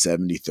 Maybe it's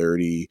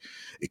 70-30.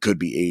 It could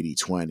be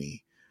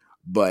 80-20.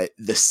 But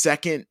the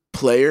second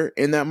player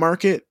in that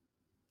market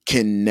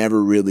can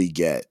never really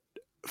get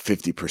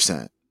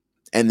 50%.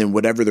 And then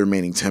whatever the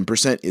remaining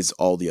 10% is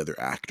all the other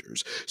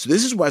actors. So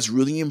this is why it's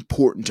really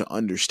important to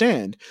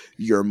understand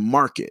your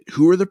market.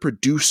 Who are the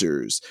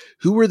producers?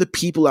 Who are the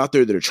people out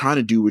there that are trying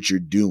to do what you're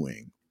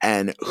doing?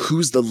 And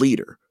who's the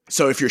leader?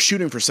 So if you're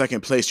shooting for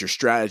second place, your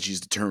strategy is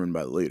determined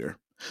by the leader,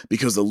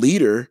 because the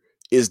leader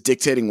is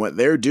dictating what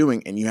they're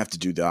doing and you have to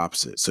do the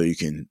opposite so you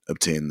can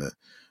obtain the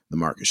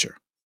market share.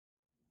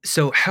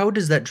 So how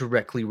does that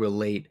directly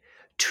relate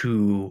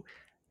to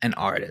an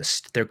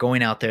artist? They're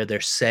going out there,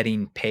 they're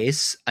setting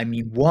pace. I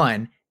mean,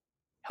 one,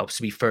 helps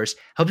to be first,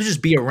 helps to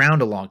just be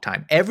around a long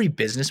time. Every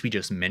business we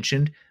just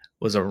mentioned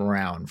was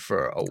around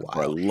for a while.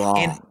 For a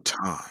long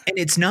time. And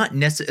it's not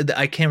necessarily,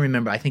 I can't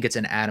remember, I think it's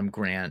an Adam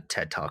Grant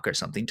TED Talk or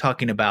something,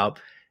 talking about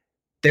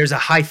there's a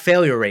high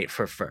failure rate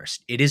for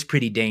first. It is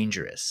pretty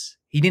dangerous.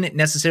 He didn't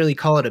necessarily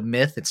call it a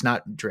myth. It's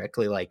not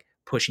directly like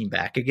pushing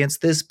back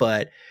against this,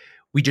 but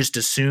we just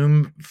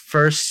assume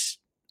first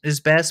is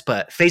best.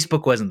 But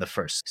Facebook wasn't the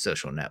first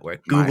social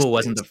network. Google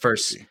wasn't the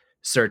first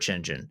search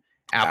engine.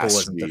 Apple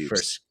wasn't the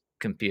first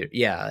computer.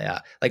 Yeah.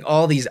 Like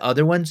all these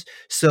other ones.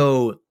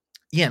 So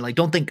yeah, like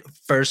don't think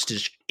first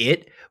is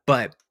it,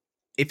 but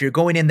if you're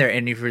going in there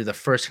and if you're the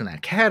first in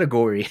that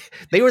category,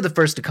 they were the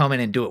first to come in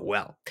and do it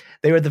well.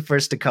 They were the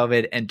first to come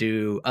in and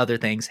do other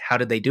things. How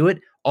did they do it?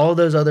 All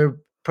those other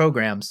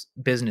programs,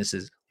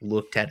 businesses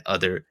looked at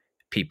other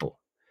people.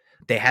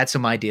 They had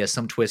some idea,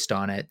 some twist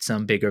on it,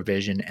 some bigger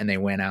vision, and they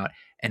went out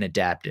and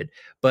adapted.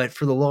 But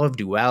for the law of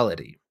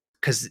duality,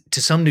 because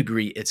to some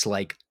degree, it's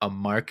like a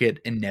market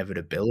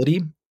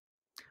inevitability.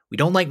 We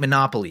don't like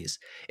monopolies.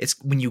 It's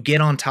when you get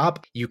on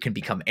top, you can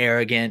become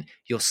arrogant.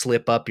 You'll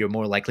slip up. You're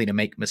more likely to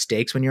make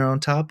mistakes when you're on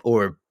top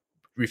or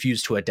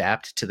refuse to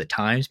adapt to the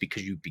times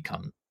because you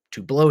become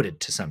too bloated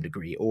to some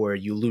degree, or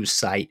you lose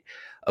sight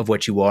of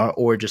what you are,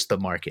 or just the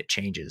market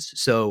changes.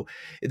 So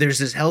there's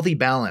this healthy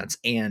balance,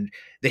 and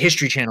the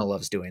History Channel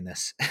loves doing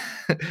this.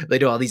 They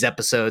do all these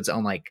episodes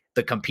on like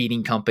the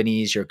competing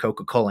companies, your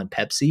Coca-Cola and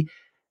Pepsi.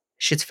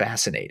 Shit's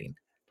fascinating.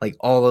 Like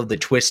all of the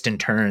twists and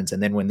turns.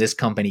 And then when this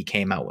company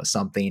came out with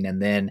something,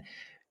 and then,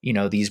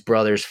 these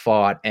brothers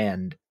fought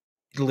and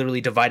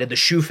literally divided the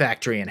shoe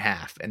factory in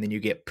half. And then you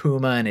get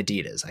Puma and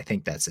Adidas. I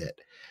think that's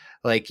it.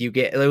 Like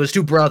it was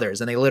two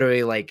brothers and they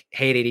literally like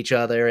hated each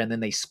other. And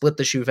then they split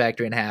the shoe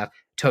factory in half,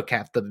 took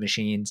half the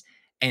machines.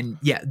 And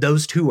yeah,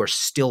 those two are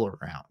still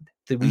around.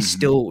 We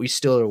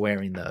still are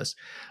wearing those.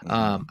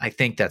 I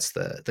think that's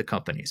the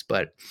companies,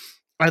 but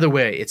either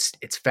way,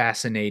 it's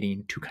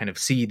fascinating to kind of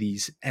see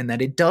these, and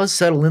that it does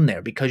settle in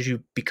there because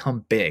you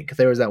become big.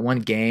 There was that one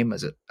game,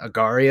 was it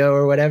Agario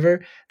or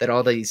whatever, that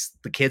all the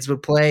kids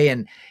would play,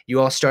 and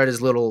you all start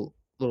as little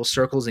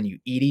circles, and you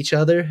eat each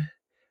other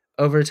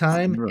over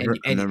time,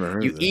 I've never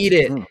heard you of eat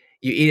this. it. Huh.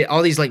 You eat it.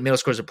 All these like middle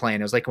schoolers are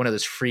playing. It was like one of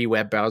those free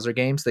web browser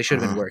games. They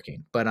should have been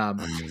working, but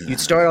you'd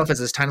start off as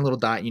this tiny little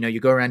dot. You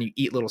go around, you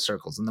eat little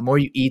circles, and the more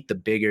you eat, the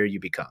bigger you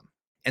become.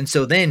 And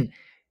so then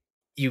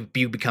you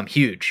become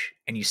huge,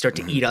 and you start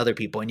to eat other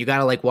people, and you got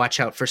to like watch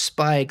out for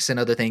spikes and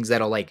other things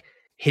that'll like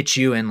hit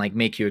you and like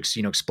make you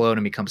explode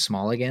and become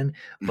small again.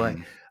 But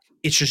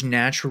it's just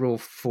natural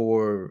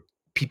for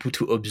people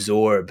to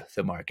absorb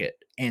the market.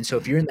 And so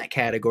if you're in that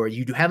category,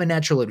 you do have a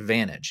natural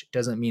advantage.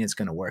 Doesn't mean it's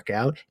going to work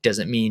out.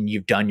 Doesn't mean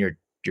you've done your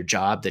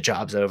job. The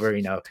job's over,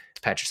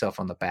 pat yourself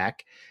on the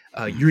back.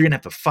 You're going to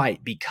have to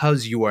fight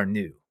because you are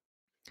new.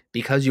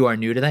 Because you are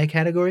new to that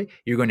category,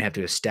 you're going to have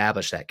to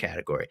establish that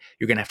category.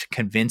 You're going to have to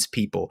convince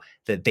people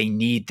that they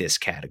need this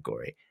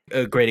category.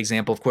 A great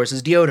example, of course,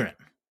 is deodorant.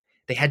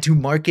 They had to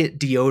market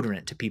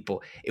deodorant to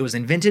people. It was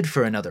invented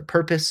for another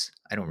purpose.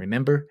 I don't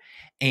remember.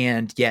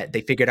 And yet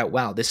they figured out,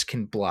 wow, this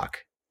can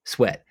block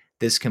sweat.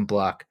 This can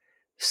block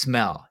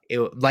smell.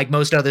 Like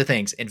most other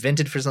things,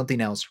 invented for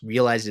something else,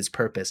 realized its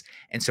purpose.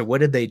 And so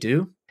what did they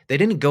do? They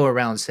didn't go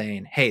around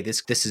saying, hey,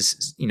 this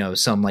is,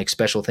 some like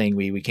special thing.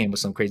 We came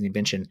with some crazy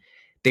invention.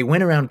 They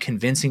went around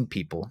convincing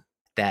people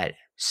that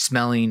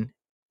smelling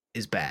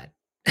is bad.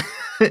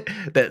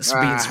 That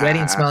being sweaty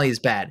and smelly is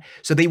bad.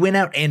 So they went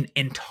out and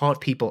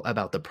taught people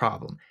about the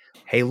problem.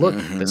 Hey, look,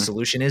 the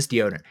solution is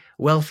deodorant.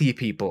 Wealthy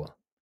people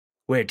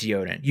wear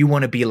deodorant. You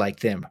want to be like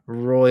them.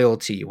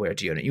 Royalty wear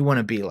deodorant. You want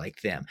to be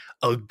like them.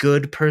 A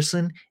good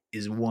person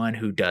is one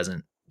who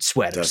doesn't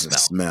sweat or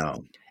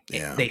smell.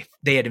 Yeah.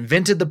 They had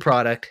invented the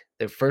product.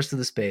 They're first of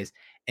the space.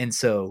 And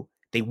so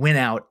they went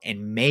out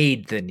and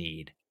made the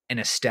need and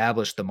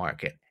established the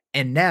market.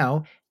 And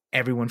now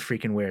everyone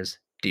freaking wears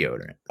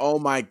deodorant. Oh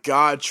my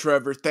God,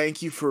 Trevor,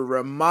 thank you for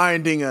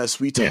reminding us.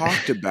 We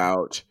talked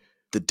about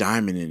the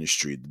diamond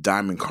industry, the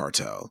diamond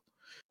cartel,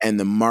 and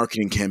the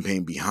marketing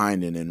campaign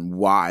behind it and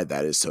why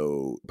that is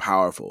so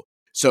powerful.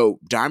 So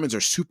diamonds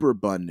are super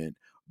abundant,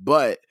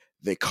 but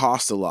they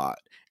cost a lot.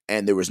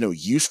 And there was no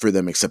use for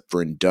them except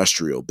for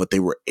industrial, but they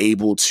were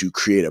able to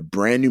create a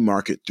brand new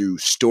market through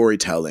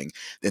storytelling.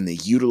 Then they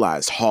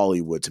utilized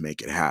Hollywood to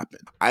make it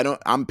happen.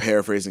 I'm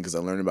paraphrasing because I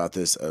learned about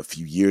this a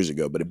few years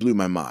ago, but it blew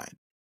my mind.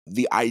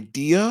 The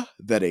idea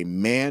that a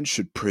man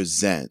should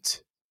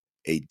present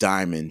a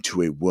diamond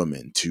to a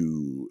woman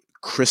to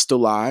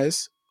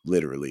crystallize,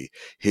 literally,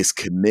 his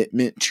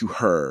commitment to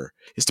her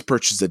is to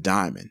purchase a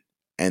diamond.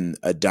 And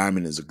a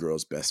diamond is a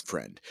girl's best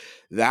friend.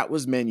 That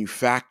was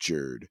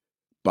manufactured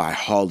by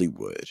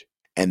Hollywood,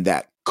 and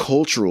that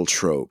cultural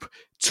trope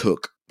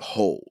took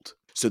hold.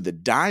 So the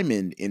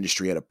diamond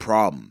industry had a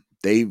problem.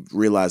 They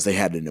realized they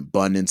had an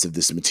abundance of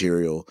this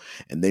material,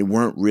 and they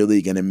weren't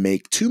really going to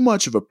make too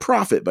much of a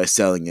profit by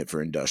selling it for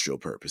industrial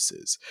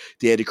purposes.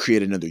 They had to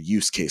create another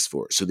use case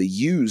for it. So they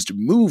used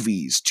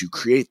movies to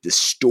create this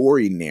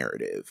story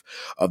narrative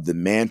of the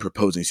man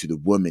proposing to the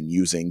woman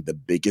using the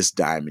biggest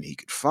diamond he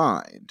could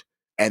find.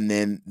 And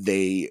then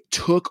they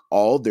took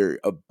all their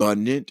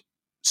abundant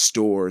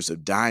stores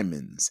of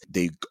diamonds.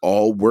 They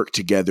all worked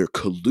together,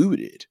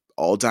 colluded.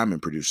 All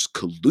diamond producers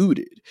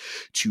colluded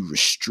to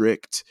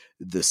restrict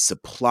the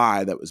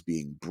supply that was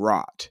being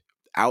brought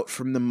out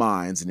from the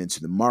mines and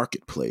into the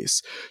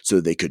marketplace so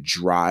they could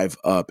drive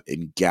up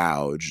and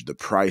gouge the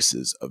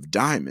prices of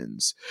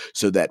diamonds,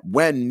 so that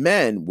when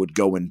men would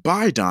go and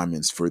buy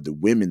diamonds for the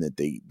women that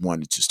they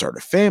wanted to start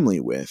a family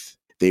with,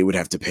 they would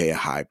have to pay a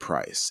high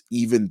price,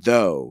 even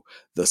though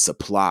the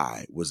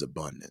supply was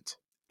abundant.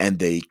 And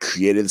they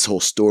created this whole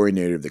story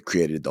narrative that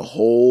created the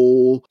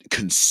whole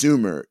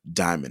consumer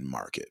diamond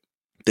market.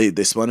 They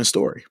spun a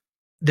story.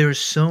 There's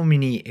so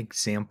many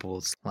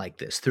examples like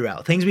this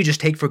throughout. Things we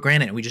just take for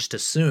granted and we just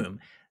assume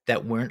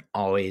that weren't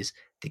always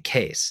the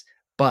case.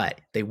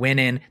 But they went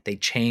in, they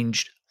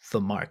changed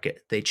the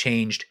market. They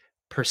changed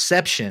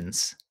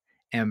perceptions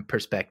and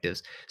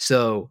perspectives.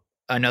 So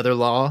another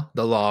law,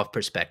 the law of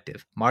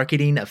perspective.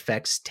 Marketing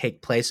effects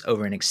take place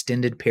over an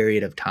extended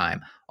period of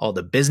time. All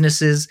the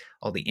businesses,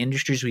 all the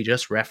industries we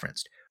just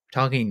referenced,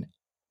 we're talking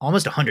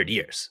almost 100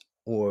 years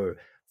or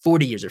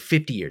 40 years or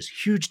 50 years,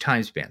 huge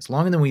time spans,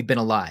 longer than we've been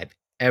alive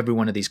every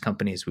one of these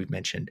companies we've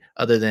mentioned,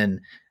 other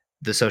than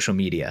the social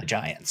media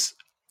giants,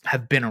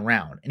 have been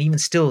around. And even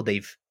still,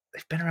 they've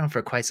been around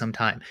for quite some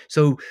time.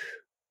 So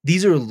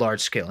these are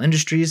large scale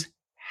industries.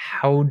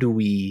 How do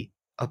we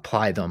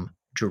apply them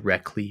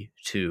directly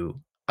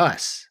to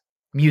us,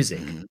 music,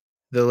 Mhm.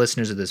 the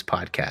listeners of this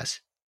podcast?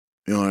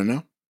 You want to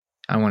know?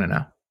 I want to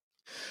know.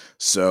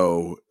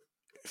 So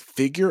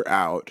figure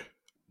out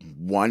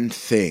one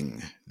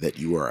thing that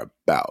you are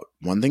about,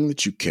 one thing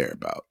that you care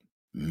about.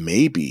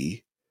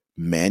 Maybe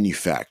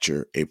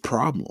manufacture a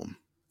problem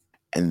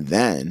and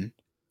then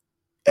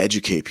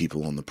educate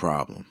people on the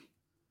problem.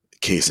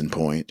 Case in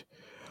point,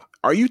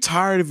 are you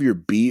tired of your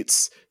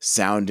beats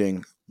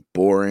sounding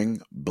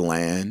boring,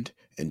 bland,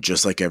 and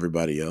just like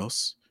everybody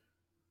else?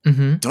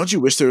 Mm-hmm. Don't you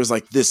wish there was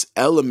like this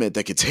element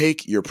that could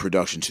take your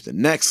production to the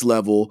next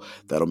level,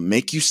 that'll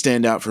make you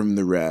stand out from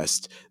the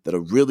rest,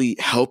 that'll really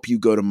help you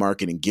go to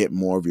market and get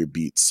more of your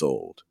beats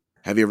sold?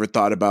 Have you ever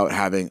thought about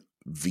having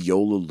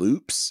viola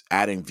loops,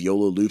 adding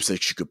viola loops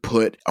that you could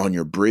put on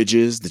your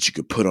bridges, that you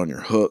could put on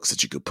your hooks,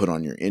 that you could put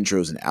on your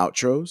intros and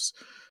outros?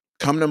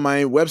 Come to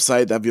my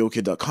website,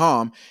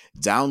 thatviolakid.com,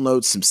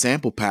 download some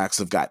sample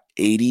packs. I've got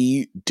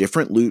 80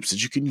 different loops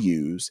that you can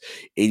use,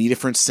 80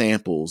 different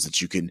samples that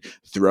you can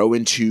throw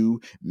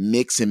into,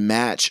 mix and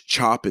match,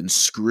 chop and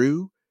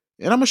screw.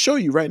 And I'm going to show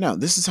you right now.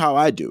 This is how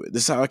I do it.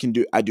 This is how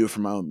I do it for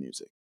my own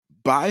music.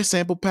 Buy a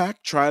sample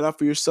pack, try it out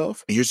for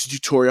yourself. Here's a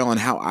tutorial on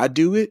how I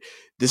do it.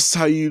 This is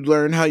how you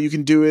learn how you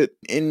can do it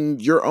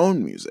in your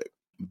own music.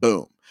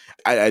 Boom.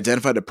 I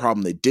identified a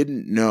problem they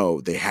didn't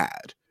know they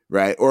had,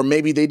 right? Or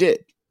maybe they did,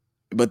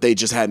 but they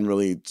just hadn't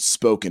really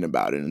spoken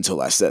about it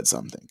until I said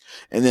something.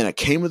 And then I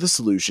came with a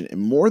solution,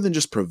 and more than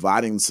just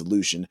providing the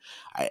solution,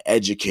 I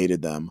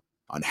educated them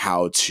on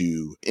how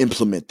to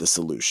implement the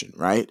solution,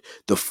 right?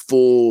 The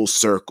full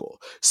circle.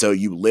 So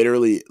you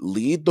literally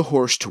lead the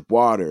horse to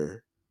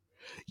water,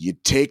 you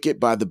take it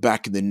by the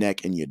back of the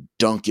neck, and you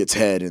dunk its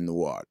head in the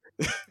water.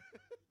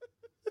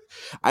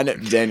 I know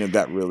Daniel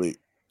got really,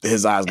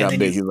 his eyes got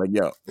big. He was like,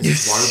 yo.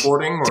 Is it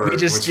waterboarding or we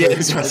just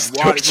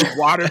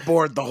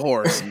waterboard the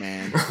horse,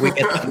 man. we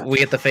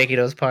get the Fakey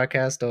Nose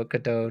podcast. Don't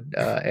condone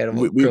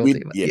animal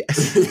cruelty.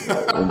 Yes.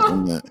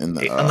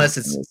 Unless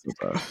it's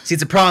see,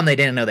 it's a problem they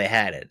didn't know they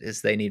had it.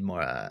 Is they need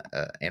more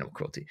animal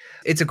cruelty.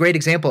 It's a great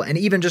example, and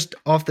even just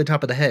off the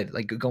top of the head,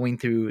 like going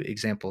through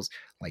examples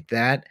like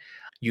that,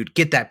 you'd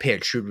get that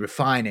pitch, you'd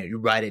refine it, you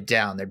write it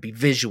down. There'd be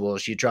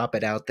visuals, you drop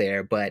it out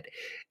there, but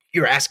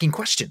you're asking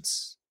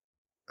questions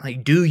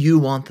like, do you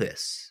want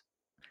this?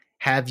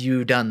 Have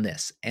you done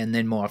this? And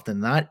then more often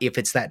than not, if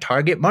it's that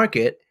target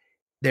market,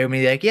 they'll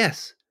be like,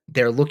 yes,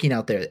 they're looking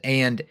out there.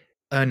 And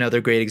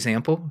another great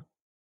example,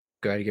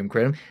 gotta give them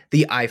credit,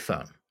 the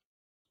iPhone.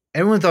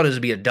 Everyone thought it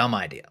would be a dumb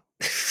idea.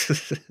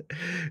 This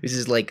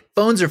is like,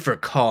 phones are for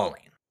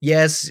calling.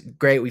 Yes,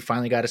 great. We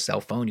finally got a cell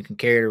phone. You can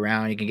carry it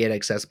around. You can get it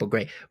accessible.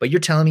 Great. But you're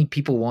telling me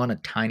people want a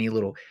tiny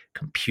little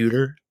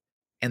computer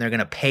and they're going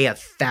to pay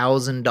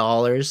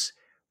 $1,000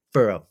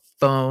 for a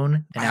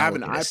phone? I have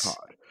an iPod.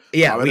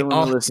 Yeah. I don't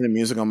want to listen to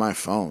music on my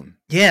phone.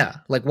 Yeah.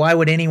 Like, why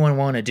would anyone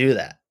want to do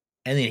that?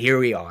 And then here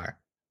we are.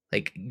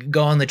 Like,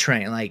 go on the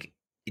train, like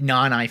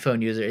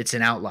non-iPhone user. It's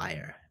an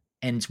outlier.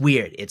 And it's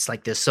weird. It's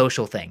like this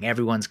social thing.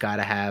 Everyone's got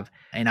to have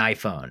an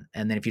iPhone.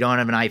 And then if you don't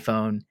have an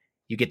iPhone,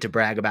 you get to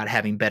brag about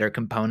having better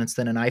components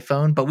than an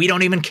iPhone, but we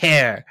don't even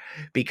care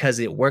because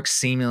it works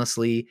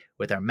seamlessly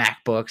with our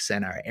MacBooks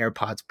and our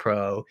AirPods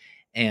Pro.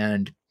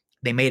 And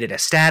they made it a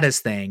status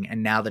thing.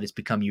 And now that it's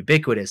become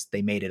ubiquitous,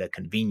 they made it a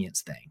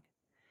convenience thing.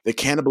 They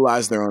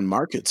cannibalized their own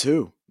market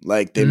too.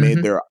 Like they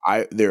made their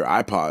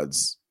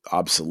iPods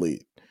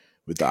obsolete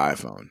with the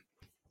iPhone.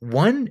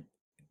 One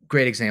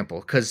great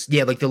example, because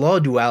like the law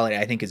of duality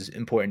I think is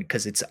important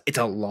because it's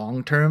a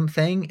long-term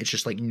thing. It's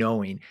just like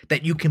knowing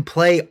that you can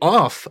play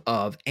off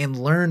of and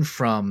learn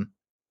from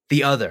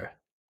the other,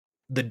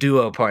 the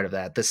duo part of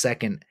that, the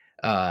second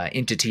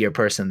entity or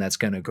person that's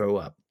going to grow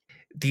up.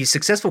 These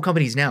successful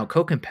companies now,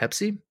 Coke and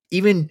Pepsi,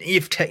 even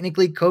if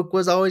technically Coke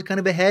was always kind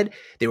of ahead,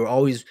 they were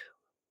always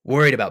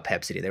worried about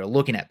Pepsi. They were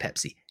looking at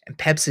Pepsi, and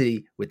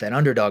Pepsi with that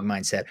underdog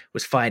mindset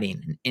was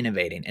fighting and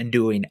innovating and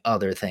doing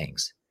other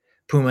things.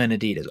 Puma and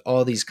Adidas,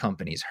 all these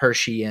companies,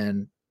 Hershey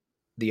and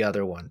the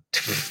other one,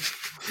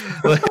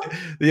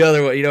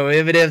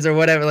 M&M's or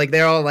whatever, like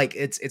they're all like,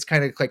 it's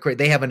kind of like,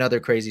 they have another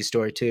crazy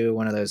story too,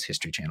 one of those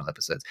History Channel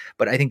episodes.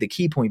 But I think the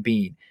key point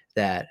being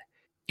that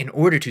in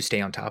order to stay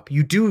on top,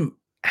 you do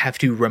have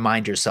to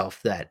remind yourself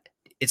that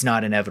it's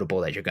not inevitable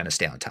that you're going to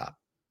stay on top.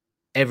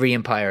 Every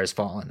empire has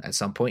fallen at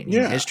some point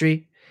in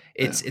history.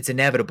 It's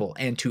inevitable.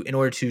 And in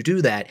order to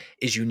do that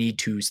is you need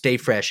to stay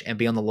fresh and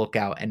be on the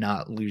lookout and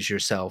not lose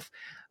yourself.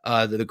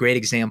 The great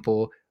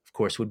example, of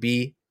course, would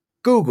be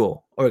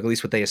Google, or at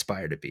least what they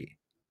aspire to be.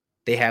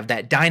 They have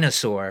that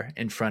dinosaur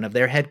in front of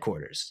their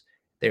headquarters.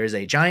 There is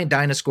a giant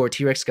dinosaur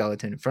T-Rex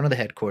skeleton in front of the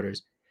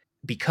headquarters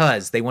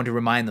because they want to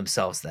remind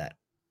themselves that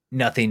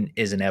nothing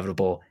is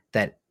inevitable,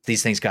 that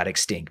these things got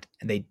extinct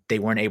and they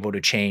weren't able to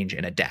change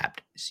and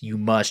adapt. So you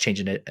must change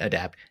and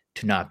adapt.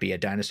 to not be a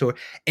dinosaur.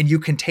 And you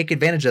can take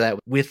advantage of that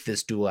with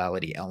this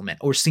duality element,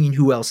 or seeing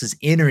who else is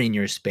entering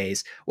your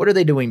space. What are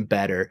they doing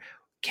better?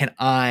 Can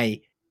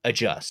I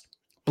adjust?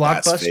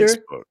 That's Blockbuster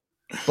Facebook.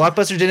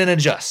 Blockbuster didn't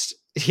adjust.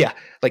 Yeah,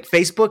 like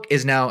Facebook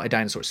is now a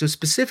dinosaur. So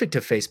specific to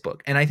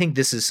Facebook, and I think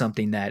this is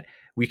something that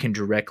we can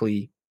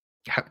directly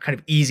kind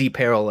of easy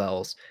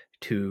parallels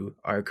to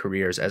our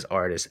careers as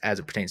artists as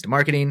it pertains to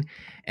marketing,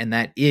 and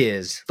that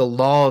is the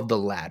law of the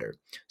ladder.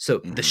 So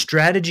the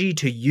strategy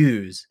to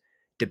use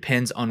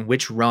depends on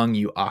which rung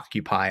you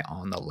occupy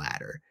on the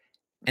ladder.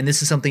 And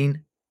this is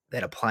something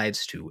that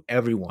applies to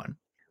everyone.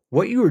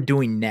 What you are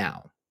doing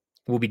now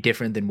will be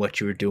different than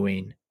what you were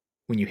doing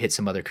when you hit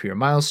some other career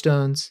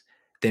milestones,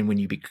 then when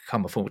you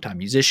become a full-time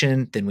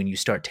musician, then when you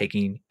start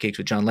taking gigs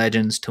with John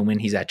Legends, to when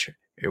he's at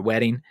your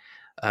wedding.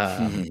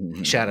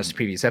 Shout outs to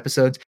previous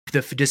episodes.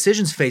 The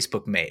decisions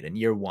Facebook made in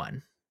year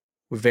 1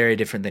 were very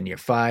different than year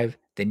 5,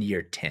 than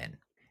year 10.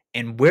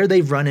 And where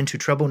they've run into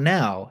trouble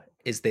now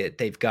is that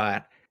they've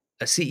got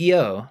a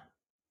CEO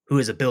who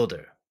is a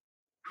builder,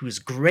 who's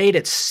great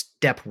at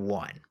step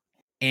 1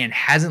 and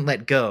hasn't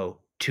let go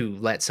to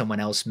let someone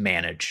else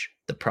manage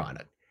the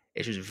product.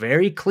 It's just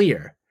very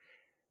clear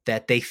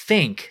that they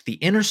think the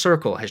inner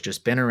circle has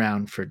just been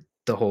around for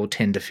the whole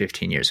 10 to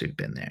 15 years we've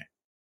been there.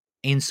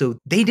 And so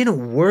they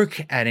didn't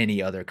work at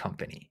any other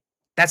company.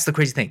 That's the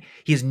crazy thing.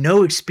 He has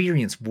no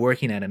experience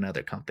working at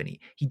another company.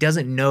 He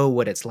doesn't know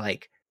what it's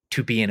like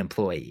to be an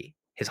employee.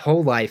 His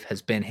whole life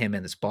has been him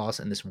and his boss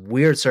in this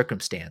weird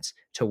circumstance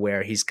to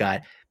where he's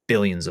got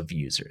billions of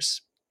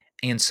users.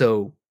 And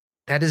so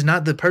that is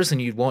not the person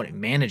you'd want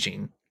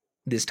managing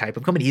this type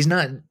of company. He's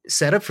not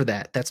set up for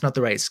that. That's not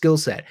the right skill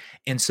set.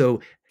 And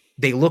so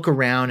they look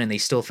around and they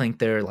still think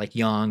they're like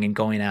young and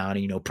going out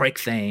and, break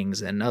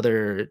things and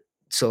other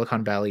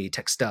Silicon Valley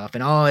tech stuff.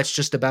 And, it's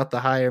just about the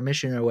higher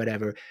mission or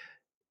whatever.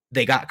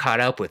 They got caught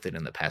up with it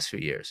in the past few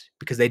years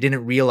because they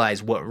didn't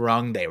realize what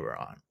rung they were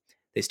on.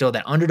 They still had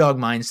that underdog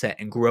mindset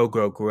and grow,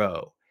 grow,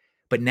 grow.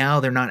 But now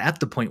they're not at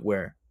the point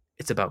where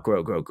it's about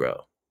grow, grow,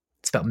 grow.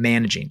 It's about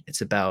managing.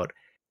 It's about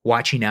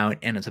watching out,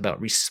 and it's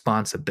about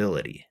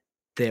responsibility.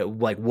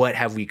 Like, what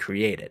have we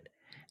created?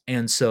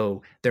 And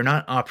so they're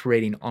not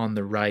operating on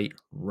the right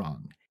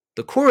rung.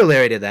 The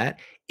corollary to that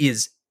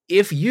is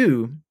if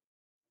you,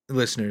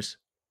 listeners,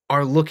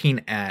 are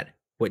looking at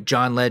what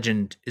John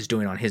Legend is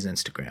doing on his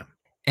Instagram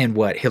and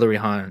what Hilary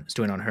Hahn is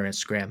doing on her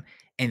Instagram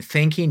and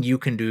thinking you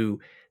can do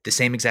the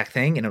same exact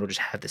thing and it'll just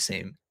have the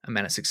same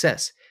amount of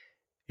success,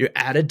 you're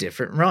at a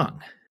different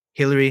rung.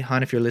 Hilary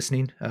Hahn, if you're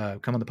listening,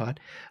 come on the pod.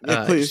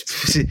 Yeah, please.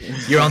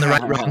 You're on the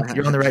right rung.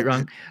 You're on the right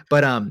rung.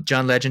 But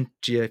John Legend,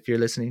 if you're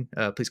listening,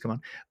 please come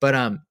on.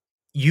 But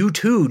you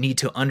too need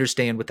to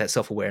understand with that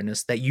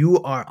self-awareness that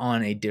you are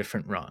on a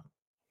different rung.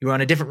 You're on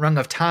a different rung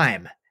of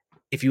time.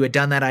 If you had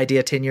done that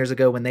idea 10 years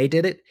ago when they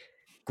did it,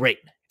 great.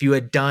 If you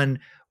had done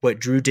what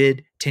Drew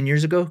did 10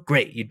 years ago,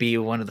 great. You'd be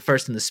one of the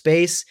first in the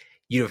space.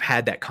 You'd have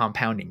had that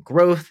compounding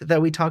growth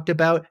that we talked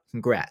about.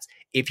 Congrats.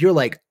 If you're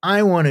like,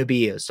 I want to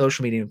be a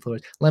social media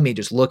influencer, let me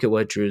just look at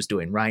what Drew's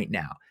doing right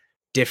now.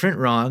 Different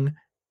rung,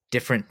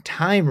 different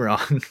time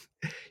rung.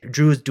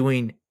 Drew is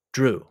doing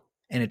Drew,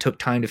 and it took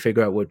time to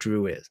figure out what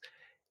Drew is.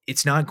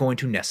 It's not going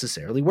to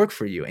necessarily work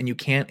for you, and you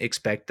can't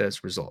expect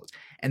those results.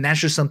 And that's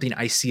just something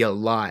I see a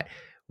lot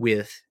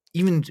with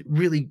even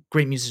really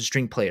great musician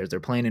string players. They're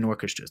playing in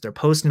orchestras. They're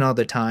posting all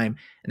the time,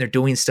 and they're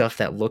doing stuff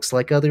that looks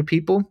like other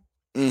people.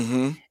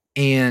 Mm-hmm.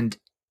 And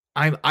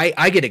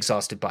I get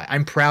exhausted by it.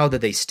 I'm proud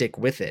that they stick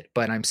with it,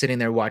 but I'm sitting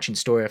there watching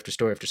story after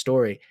story after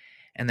story.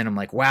 And then I'm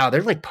like, wow,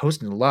 they're like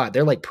posting a lot.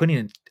 They're like putting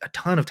in a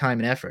ton of time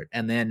and effort.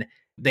 And then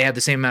they have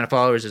the same amount of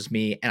followers as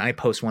me. And I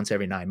post once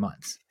every 9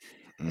 months.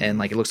 And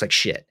like, it looks like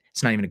shit.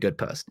 It's not even a good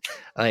post.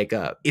 Like,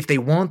 if they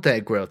want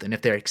that growth and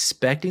if they're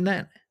expecting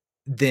that,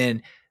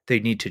 then they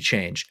need to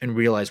change and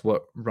realize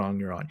what rung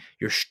you're on.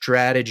 Your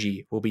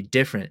strategy will be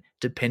different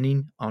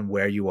depending on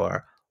where you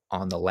are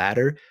on the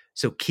ladder.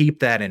 So keep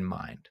that in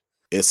mind.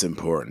 It's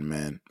important,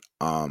 man.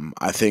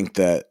 I think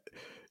that,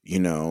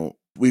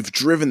 we've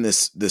driven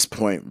this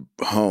point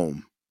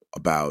home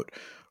about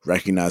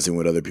recognizing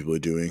what other people are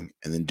doing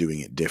and then doing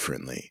it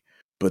differently.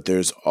 But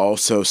there's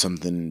also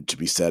something to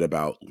be said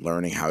about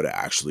learning how to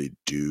actually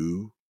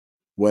do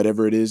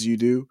whatever it is you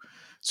do.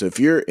 So if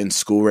you're in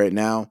school right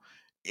now,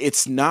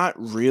 it's not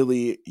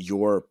really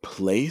your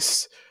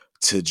place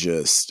to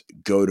just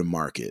go to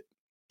market.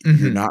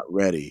 Mm-hmm. You're not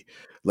ready.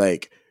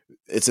 Like,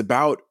 it's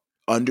about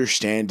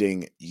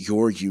understanding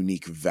your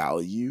unique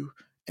value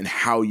and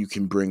how you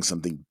can bring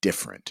something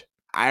different.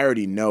 I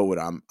already know what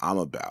I'm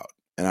about.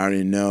 And I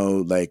already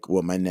know like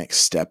what my next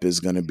step is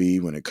going to be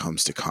when it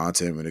comes to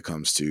content, when it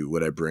comes to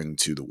what I bring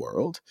to the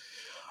world.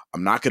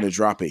 I'm not going to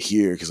drop it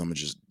here because I'm going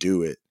to just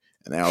do it.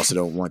 And I also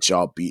don't want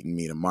y'all beating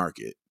me to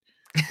market.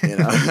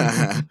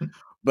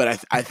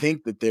 But I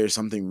think that there's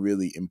something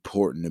really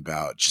important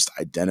about just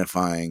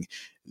identifying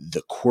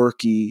the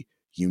quirky,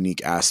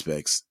 unique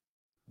aspects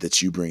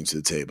that you bring to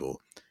the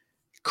table,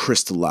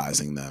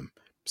 crystallizing them,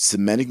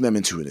 cementing them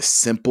into a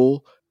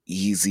simple,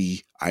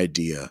 easy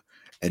idea,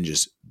 and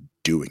just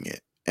doing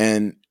it.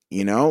 And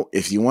You know,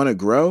 if you want to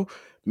grow,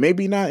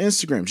 maybe not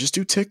Instagram, just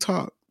do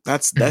TikTok.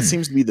 That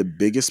seems to be the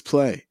biggest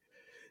play,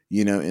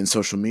 you know, in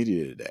social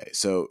media today.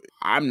 So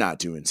I'm not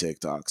doing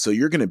TikTok. So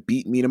you're going to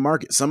beat me to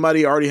market.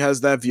 Somebody already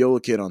has that Viola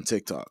kid on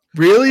TikTok.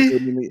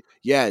 Really?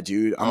 Yeah,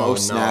 dude. I'm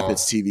Snap.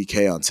 It's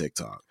TVK on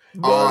TikTok.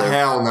 Oh,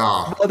 hell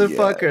no.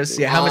 Motherfuckers.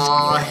 Yeah, how much?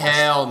 Oh,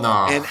 hell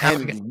no.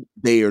 And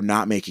they are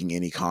not making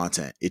any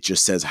content. It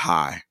just says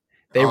hi.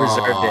 They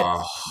reserved it.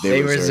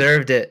 They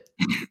reserved it.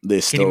 They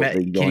still.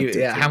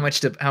 How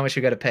much you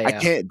got to pay? I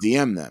can't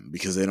DM them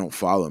because they don't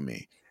follow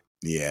me.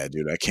 Yeah,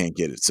 dude, I can't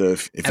get it. So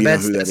if I you know bet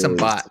who that that's some is,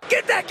 bot.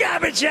 Get that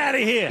garbage out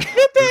of here.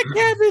 Get that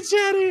cabbage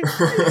out of here.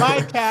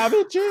 My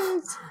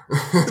cabbages.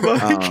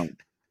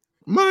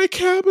 My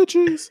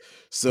cabbages.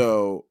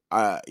 So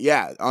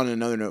yeah, on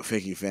another note,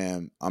 Fakey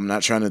fam, I'm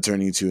not trying to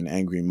turn you to an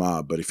angry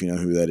mob, but if you know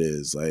who that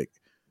is, like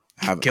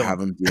have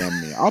them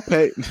DM me. I'll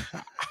pay.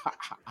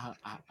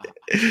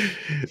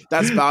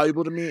 That's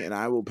valuable to me, and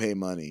I will pay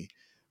money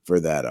for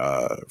that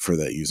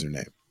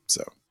username.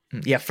 So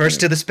yeah, first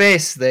to the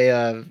space, they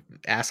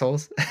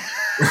assholes.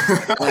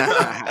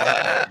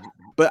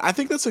 But I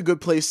think that's a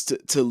good place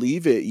to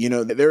leave it. You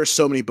know, there are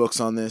so many books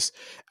on this.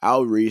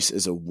 Al Ries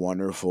is a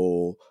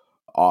wonderful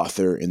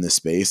author in the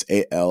space,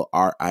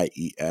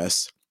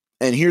 Alries.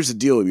 And here's the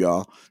deal,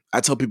 y'all. I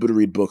tell people to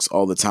read books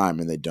all the time,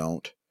 and they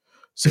don't.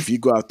 So if you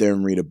go out there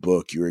and read a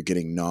book, you are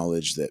getting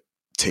knowledge that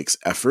takes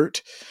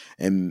effort,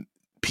 and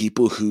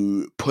people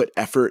who put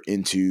effort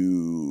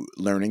into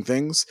learning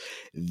things,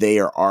 they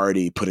are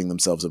already putting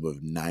themselves above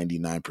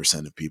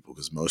 99% of people,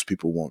 because most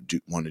people won't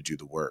want to do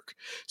the work.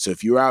 So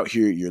if you're out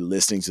here, you're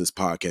listening to this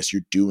podcast,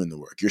 you're doing the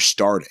work, you're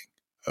starting.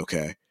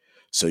 Okay.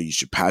 So you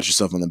should pat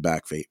yourself on the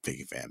back,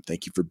 Fakey fam.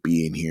 Thank you for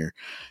being here.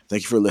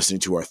 Thank you for listening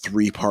to our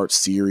 3-part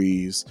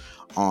series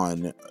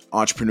on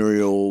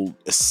entrepreneurial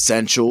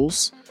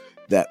essentials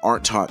that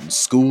aren't taught in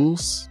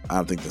schools. I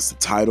don't think that's the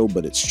title,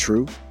 but it's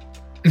true.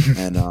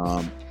 And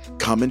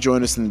come and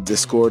join us in the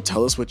Discord.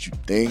 Tell us what you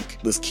think.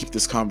 Let's keep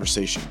this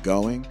conversation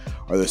going.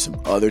 Are there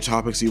some other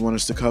topics you want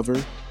us to cover?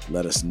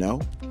 Let us know.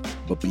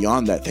 But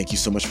beyond that, thank you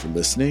so much for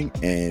listening,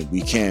 and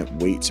we can't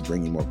wait to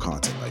bring you more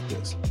content like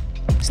this.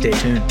 Stay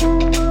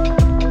tuned.